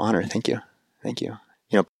 That's a real honor. Thank you. Thank you.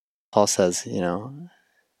 You know, Paul says, you know,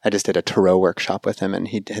 I just did a tarot workshop with him and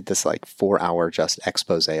he did this like 4-hour just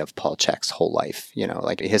expose of Paul Chek's whole life, you know,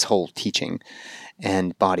 like his whole teaching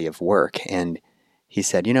and body of work. And he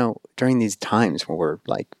said, you know, during these times where we're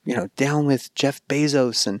like, you know, down with Jeff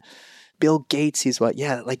Bezos and Bill Gates, he's what?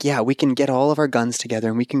 Yeah, like, yeah, we can get all of our guns together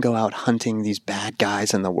and we can go out hunting these bad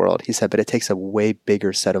guys in the world. He said, but it takes a way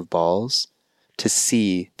bigger set of balls to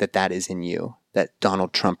see that that is in you, that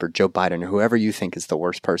Donald Trump or Joe Biden or whoever you think is the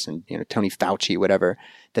worst person, you know, Tony Fauci, whatever,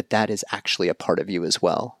 that is actually a part of you as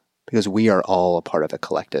well, because we are all a part of a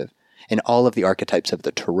collective. And all of the archetypes of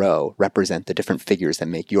the tarot represent the different figures that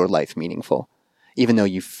make your life meaningful. Even though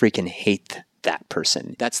you freaking hate that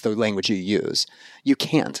person, that's the language you use. You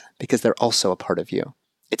can't, because they're also a part of you.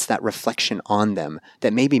 It's that reflection on them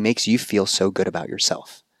that maybe makes you feel so good about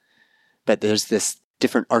yourself. But there's this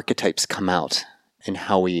different archetypes come out in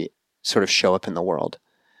how we sort of show up in the world,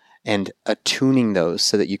 and attuning those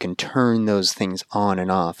so that you can turn those things on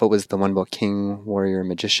and off. What was the one book? King, Warrior,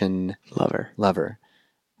 Magician, Lover.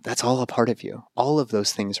 That's all a part of you. All of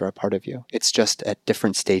those things are a part of you. It's just at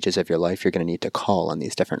different stages of your life, you're going to need to call on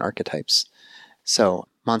these different archetypes. So,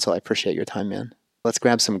 Mansal, I appreciate your time, man. Let's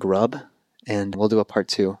grab some grub and we'll do a part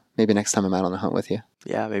 2. Maybe next time I'm out on the hunt with you.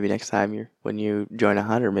 Yeah, maybe next time when you join a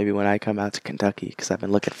hunt, or maybe when I come out to Kentucky, because I've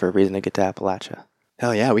been looking for a reason to get to Appalachia.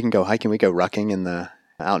 Hell yeah, we can go hiking. We go rucking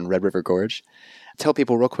out in Red River Gorge. Tell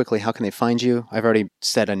people real quickly, how can they find you? I've already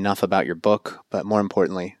said enough about your book, but more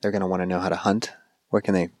importantly, they're going to want to know how to hunt. Where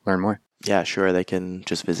can they learn more? Yeah, sure. They can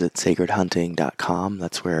just visit sacredhunting.com.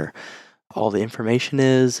 That's where all the information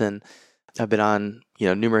is. And I've been on,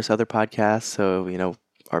 numerous other podcasts. So,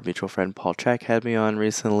 our mutual friend Paul Chek had me on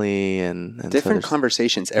recently, and different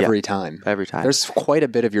conversations every time. Every time. There's quite a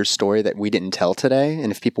bit of your story that we didn't tell today,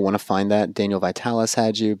 and if people want to find that, Daniel Vitalis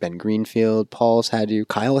had you, Ben Greenfield, Paul's had you,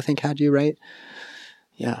 Kyle I think had you, right?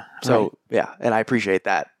 Yeah. So right. Yeah, and I appreciate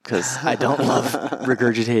that because I don't love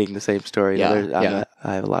regurgitating the same story. I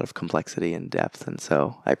have a lot of complexity and depth, and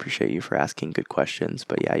so I appreciate you for asking good questions.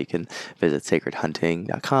 But yeah, you can visit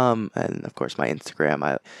sacredhunting.com, and of course my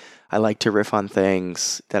Instagram. I like to riff on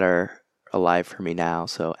things that are alive for me now.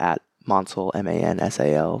 So at Mansal,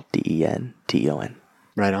 MANSALDENTON.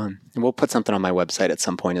 Right on. And we'll put something on my website at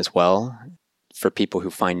some point as well for people who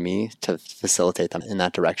find me to facilitate them in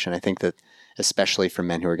that direction. I think that especially for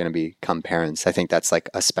men who are going to become parents, I think that's like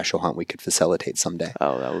a special hunt we could facilitate someday.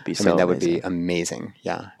 Oh, that would be that would be amazing.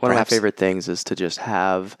 Yeah. One of my favorite things is to just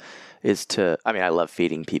I love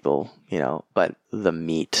feeding people, but the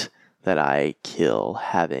meat that I kill,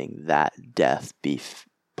 having that death be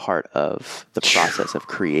part of the process of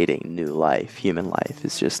creating new life, human life,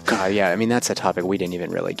 is just... God, yeah, that's a topic we didn't even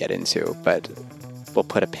really get into, but we'll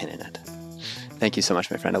put a pin in it. Thank you so much,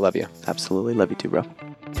 my friend. I love you. Absolutely. Love you too, bro.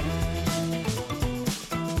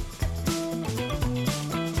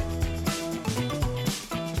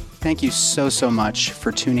 Thank you so much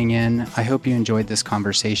for tuning in. I hope you enjoyed this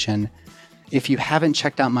conversation. If you haven't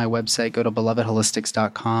checked out my website, go to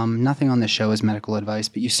belovedholistics.com. Nothing on the show is medical advice,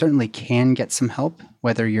 but you certainly can get some help,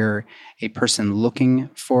 whether you're a person looking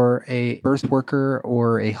for a birth worker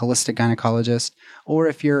or a holistic gynecologist, or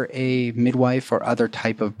if you're a midwife or other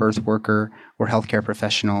type of birth worker or healthcare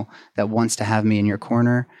professional that wants to have me in your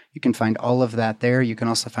corner. You can find all of that there. You can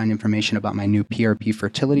also find information about my new PRP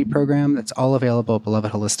fertility program. That's all available at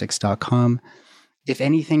belovedholistics.com. If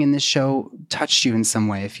anything in this show touched you in some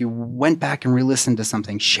way, if you went back and re-listened to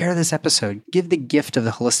something, share this episode. Give the gift of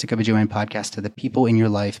the Holistic OBGYN podcast to the people in your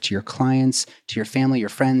life, to your clients, to your family, your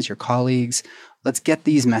friends, your colleagues. Let's get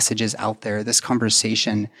these messages out there. This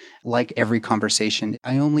conversation, like every conversation,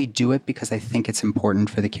 I only do it because I think it's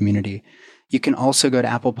important for the community. You can also go to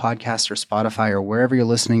Apple Podcasts or Spotify or wherever you're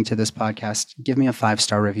listening to this podcast. Give me a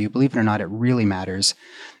 5-star review. Believe it or not, it really matters.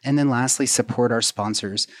 And then lastly, support our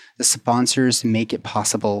sponsors. The sponsors make it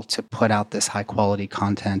possible to put out this high quality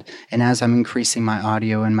content. And as I'm increasing my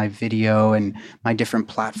audio and my video and my different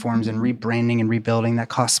platforms and rebranding and rebuilding, that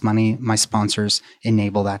costs money. My sponsors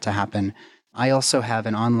enable that to happen. I also have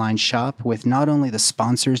an online shop with not only the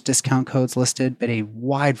sponsors' discount codes listed, but a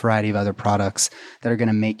wide variety of other products that are going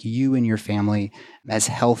to make you and your family as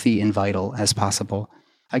healthy and vital as possible.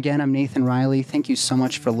 Again, I'm Nathan Riley. Thank you so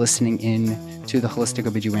much for listening in to the Holistic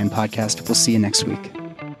OBGYN podcast. We'll see you next week.